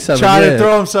I'll it. take 7. Trying yeah. to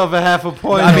throw himself a half a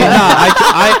point. I mean,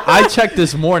 I checked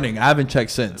this morning. I haven't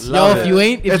checked since. Yo, Love if it. you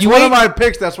ain't, if It's you one ain't, of my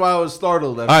picks. That's why I was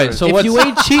startled. All right, so if you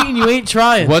ain't cheating, you ain't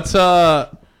trying. What's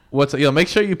make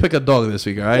sure you pick a dog this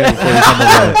week, all right? Before you come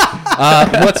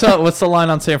away. What's the line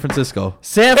on San Francisco?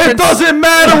 It doesn't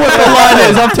matter what the line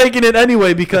is. I'm taking it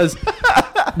anyway because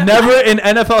never in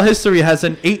NFL history has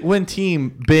an 8-win team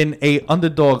been a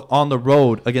underdog on the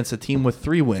road against a team with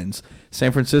 3 wins.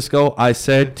 San Francisco, I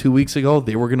said 2 weeks ago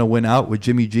they were going to win out with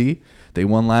Jimmy G. They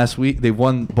won last week. They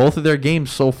won both of their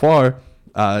games so far.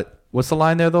 What's the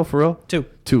line there though, for real? 2.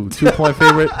 2-point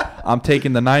favorite. I'm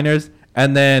taking the Niners,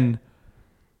 and then.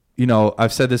 You know,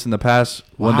 I've said this in the past.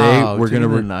 One day we're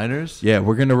gonna Niners. Yeah,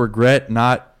 we're gonna regret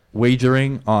not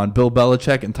wagering on Bill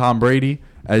Belichick and Tom Brady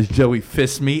as Joey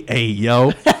fists me. Hey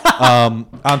yo,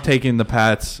 I'm taking the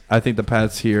Pats. I think the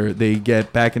Pats here they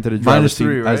get back into the driver's seat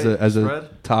 -3, right? as a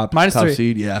Spread? top -3.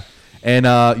 seed. Yeah, and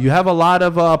you have a lot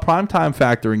of primetime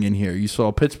factoring in here. You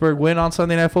saw Pittsburgh win on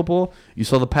Sunday Night Football. You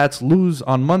saw the Pats lose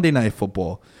on Monday Night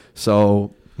Football.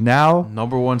 So. Now,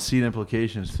 Number 1 seed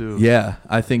implications too. yeah,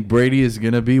 I think Brady is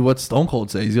going to be what Stone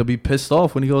Cold says. He's going to be pissed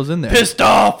off when he goes in there. Pissed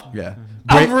off. Yeah.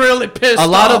 I'm really pissed a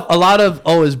off. lot of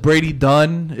is Brady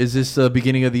done? Is this the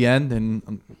beginning of the end?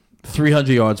 And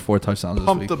 300 yards, 4 touchdowns this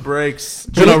Pump week. the brakes.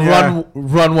 Gonna Yeah.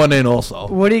 run one in also.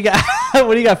 What do you got?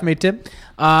 What do you got for me, Tim?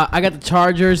 I got the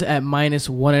Chargers at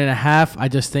 -1.5. I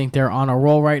just think they're on a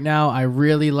roll right now. I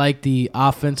really like the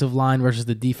offensive line versus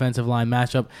the defensive line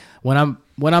matchup.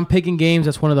 When I'm picking games,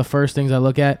 that's one of the first things I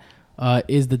look at.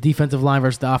 Is the defensive line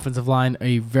versus the offensive line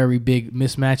a very big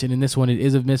mismatch? And in this one, it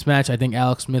is a mismatch. I think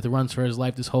Alex Smith runs for his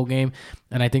life this whole game,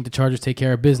 and I think the Chargers take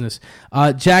care of business.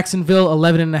 Jacksonville,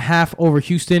 11.5 over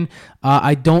Houston.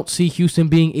 I don't see Houston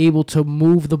being able to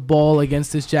move the ball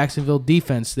against this Jacksonville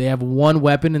defense. They have one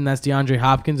weapon, and that's DeAndre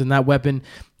Hopkins, and that weapon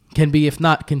can be, if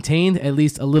not contained, at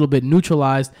least a little bit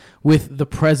neutralized with the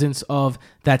presence of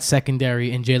that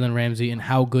secondary and Jalen Ramsey and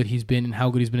how good he's been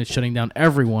at shutting down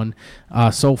everyone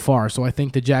so far. So I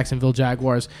think the Jacksonville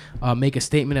Jaguars make a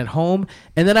statement at home.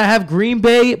 And then I have Green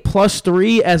Bay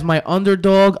 +3 as my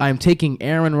underdog. I'm taking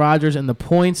Aaron Rodgers and the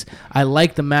points. I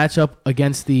like the matchup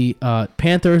against the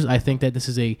Panthers. I think that this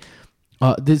is the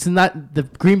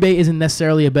Green Bay isn't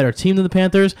necessarily a better team than the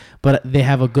Panthers, but they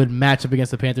have a good matchup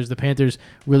against the Panthers. The Panthers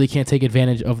really can't take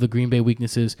advantage of the Green Bay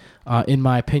weaknesses, in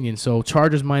my opinion. So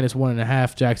Chargers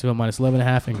 -1.5, Jacksonville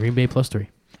 -11.5, and Green Bay +3.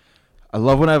 I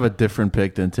love when I have a different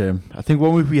pick than Tim. I think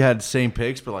one week we had the same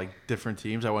picks, but like different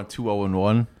teams. I went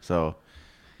 2-0-1. So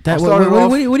What started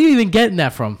off- are you even getting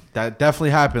that from? that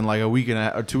definitely happened like a week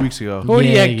or 2 weeks ago. Who do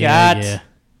you got?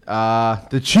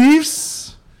 The Chiefs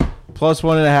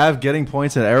 +1.5 getting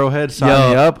points at Arrowhead.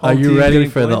 Sign me up. Are Home you team ready getting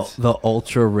for points. the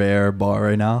ultra rare bar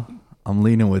right now? I'm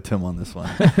leaning with Tim on this one.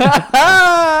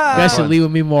 guys should leave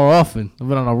with me more often. I've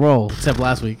been on a roll, except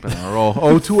last week. On a roll.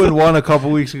 2-1 a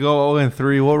couple weeks ago.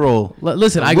 0-3. What roll?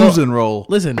 Listen, I losing roll.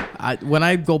 Listen, when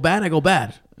I go bad, I go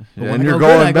bad. But when And I you're go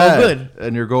going good, I bad. go good.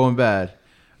 And you're going bad.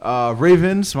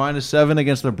 Ravens -7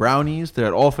 against the Brownies.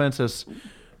 Their offense has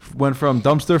went from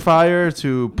dumpster fire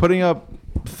to putting up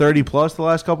 30 plus the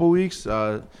last couple weeks.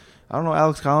 I don't know.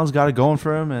 Alex Collins got it going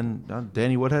for him, and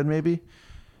Danny Woodhead maybe.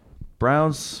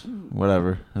 Browns,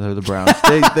 whatever. They're the Browns.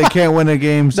 they can't win a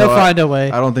game. So They'll find a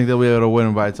way. I don't think they'll be able to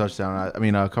win by a touchdown.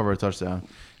 Cover a touchdown.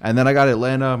 And then I got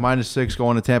Atlanta -6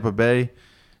 going to Tampa Bay.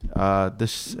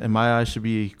 This, in my eyes, should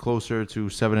be closer to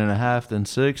 7.5 than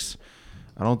 6.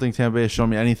 I don't think Tampa Bay has shown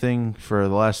me anything for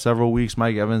the last several weeks.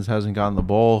 Mike Evans hasn't gotten the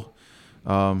ball.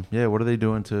 What are they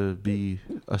doing to be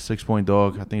a 6-point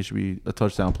dog? I think it should be a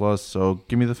touchdown plus. So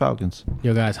give me the Falcons.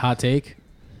 Yo, guys, hot take.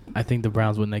 I think the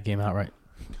Browns win that game outright.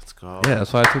 Let's go. Yeah,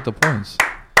 that's why I took the points.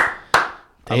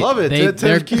 I love it. They're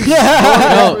Tim keeps-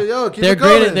 Yo, keep they're it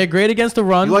going. great. They're great against the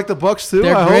run. You like the Bucks too?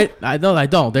 They're I great. hope. I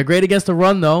don't. They're great against the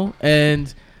run though,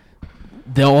 and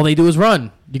all they do is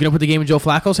run. You're gonna put the game in Joe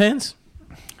Flacco's hands.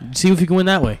 See if you can win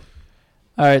that way.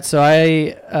 All right,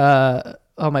 so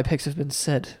all my picks have been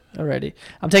said already.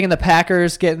 I'm taking the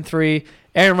Packers, getting 3.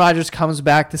 Aaron Rodgers comes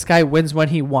back. This guy wins when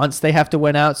he wants. They have to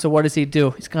win out. So what does he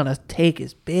do? He's going to take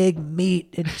his big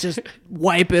meat and just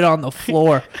wipe it on the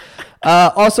floor.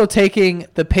 Also taking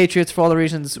the Patriots for all the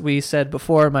reasons we said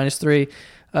before, -3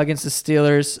 against the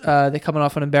Steelers. They're coming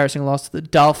off an embarrassing loss to the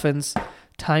Dolphins.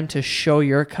 Time to show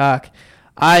your cock.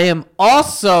 I am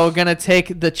also going to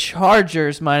take the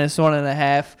Chargers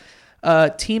 -1.5.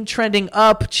 Team trending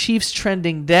up, Chiefs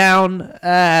trending down.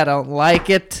 I don't like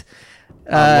it.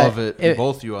 I love it.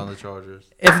 Both you on the Chargers.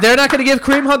 If they're not going to give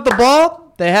Kareem Hunt the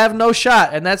ball, they have no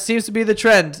shot, and that seems to be the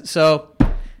trend. So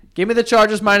give me the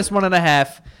Chargers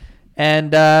 -1.5.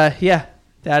 And,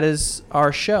 that is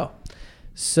our show.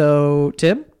 So,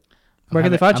 Tim, where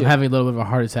can they find you? I'm having a little bit of a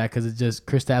heart attack because it's just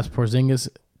Kristaps Porzingis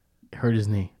hurt his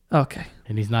knee. Okay.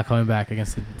 And he's not coming back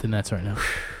against the Nets right now.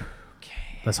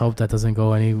 Let's hope that doesn't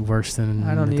go any worse than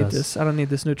I don't it need does. this. I don't need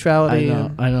this neutrality.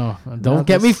 I know. Don't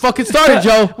get me fucking started,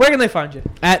 Joe. Where can they find you?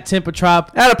 At Timpatrop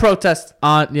At a protest.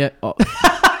 at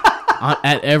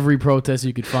every protest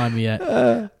you could find me at.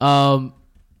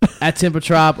 At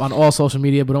Timpatrop on all social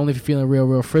media, but only if you're feeling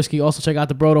real frisky. Also check out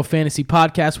the Brodo Fantasy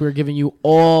Podcast. We're giving you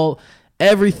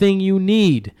everything you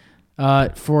need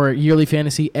for yearly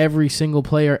fantasy, every single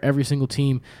player, every single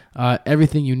team,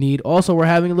 everything you need. Also, we're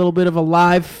having a little bit of a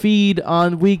live feed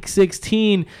on Week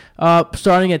 16.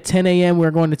 Starting at 10 a.m.,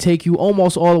 we're going to take you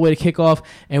almost all the way to kickoff,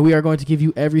 and we are going to give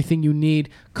you everything you need.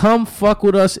 Come fuck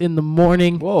with us in the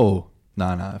morning. Whoa.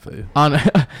 Nah, I feel you.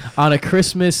 On a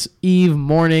Christmas Eve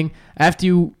morning. After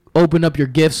you open up your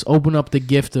gifts, open up the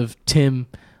gift of Tim,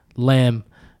 Lamb,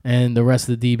 and the rest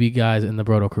of the DB guys in the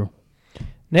Brodo crew.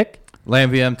 Nick?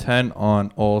 LambVM10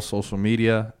 on all social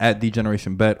media. At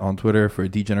DGenerationBet on Twitter for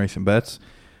DGeneration Bets.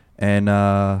 And,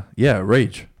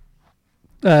 Rage.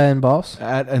 And Boss?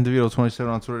 At NDeVito27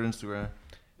 on Twitter and Instagram.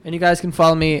 And you guys can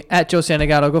follow me at Joe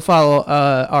Santagato. Go follow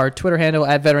our Twitter handle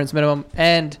at Veterans Minimum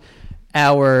and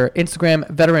our Instagram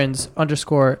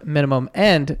Veterans_minimum.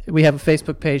 And we have a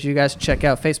Facebook page you guys can check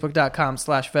out,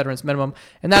 facebook.com/Veterans Minimum.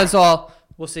 And that is all.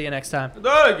 We'll see you next time.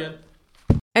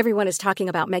 Everyone is talking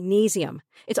about magnesium.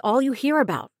 It's all you hear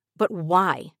about. But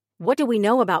why? What do we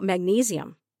know about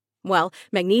magnesium? Well,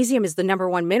 magnesium is the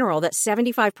 #1 mineral that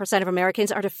 75% of Americans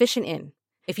are deficient in.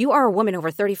 If you are a woman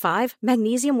over 35,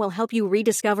 magnesium will help you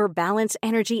rediscover balance,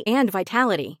 energy, and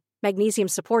vitality. Magnesium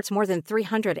supports more than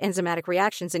 300 enzymatic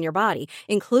reactions in your body,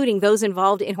 including those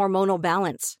involved in hormonal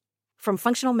balance. From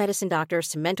functional medicine doctors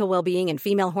to mental well-being and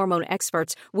female hormone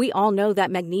experts, we all know that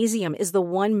magnesium is the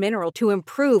one mineral to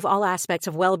improve all aspects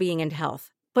of well-being and health.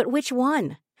 But which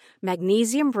one?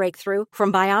 Magnesium Breakthrough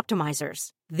from Bioptimizers,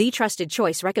 the trusted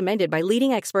choice recommended by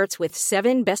leading experts with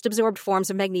 7 best-absorbed forms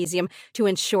of magnesium to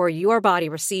ensure your body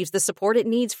receives the support it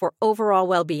needs for overall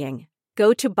well-being.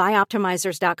 Go to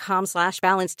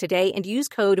bioptimizers.com/balance today and use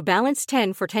code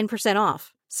BALANCE10 for 10%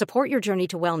 off. Support your journey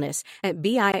to wellness at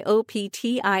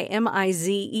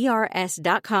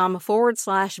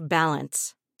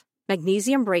bioptimizers.com/balance.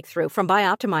 Magnesium Breakthrough from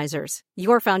Bioptimizers,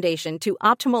 your foundation to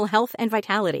optimal health and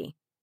vitality.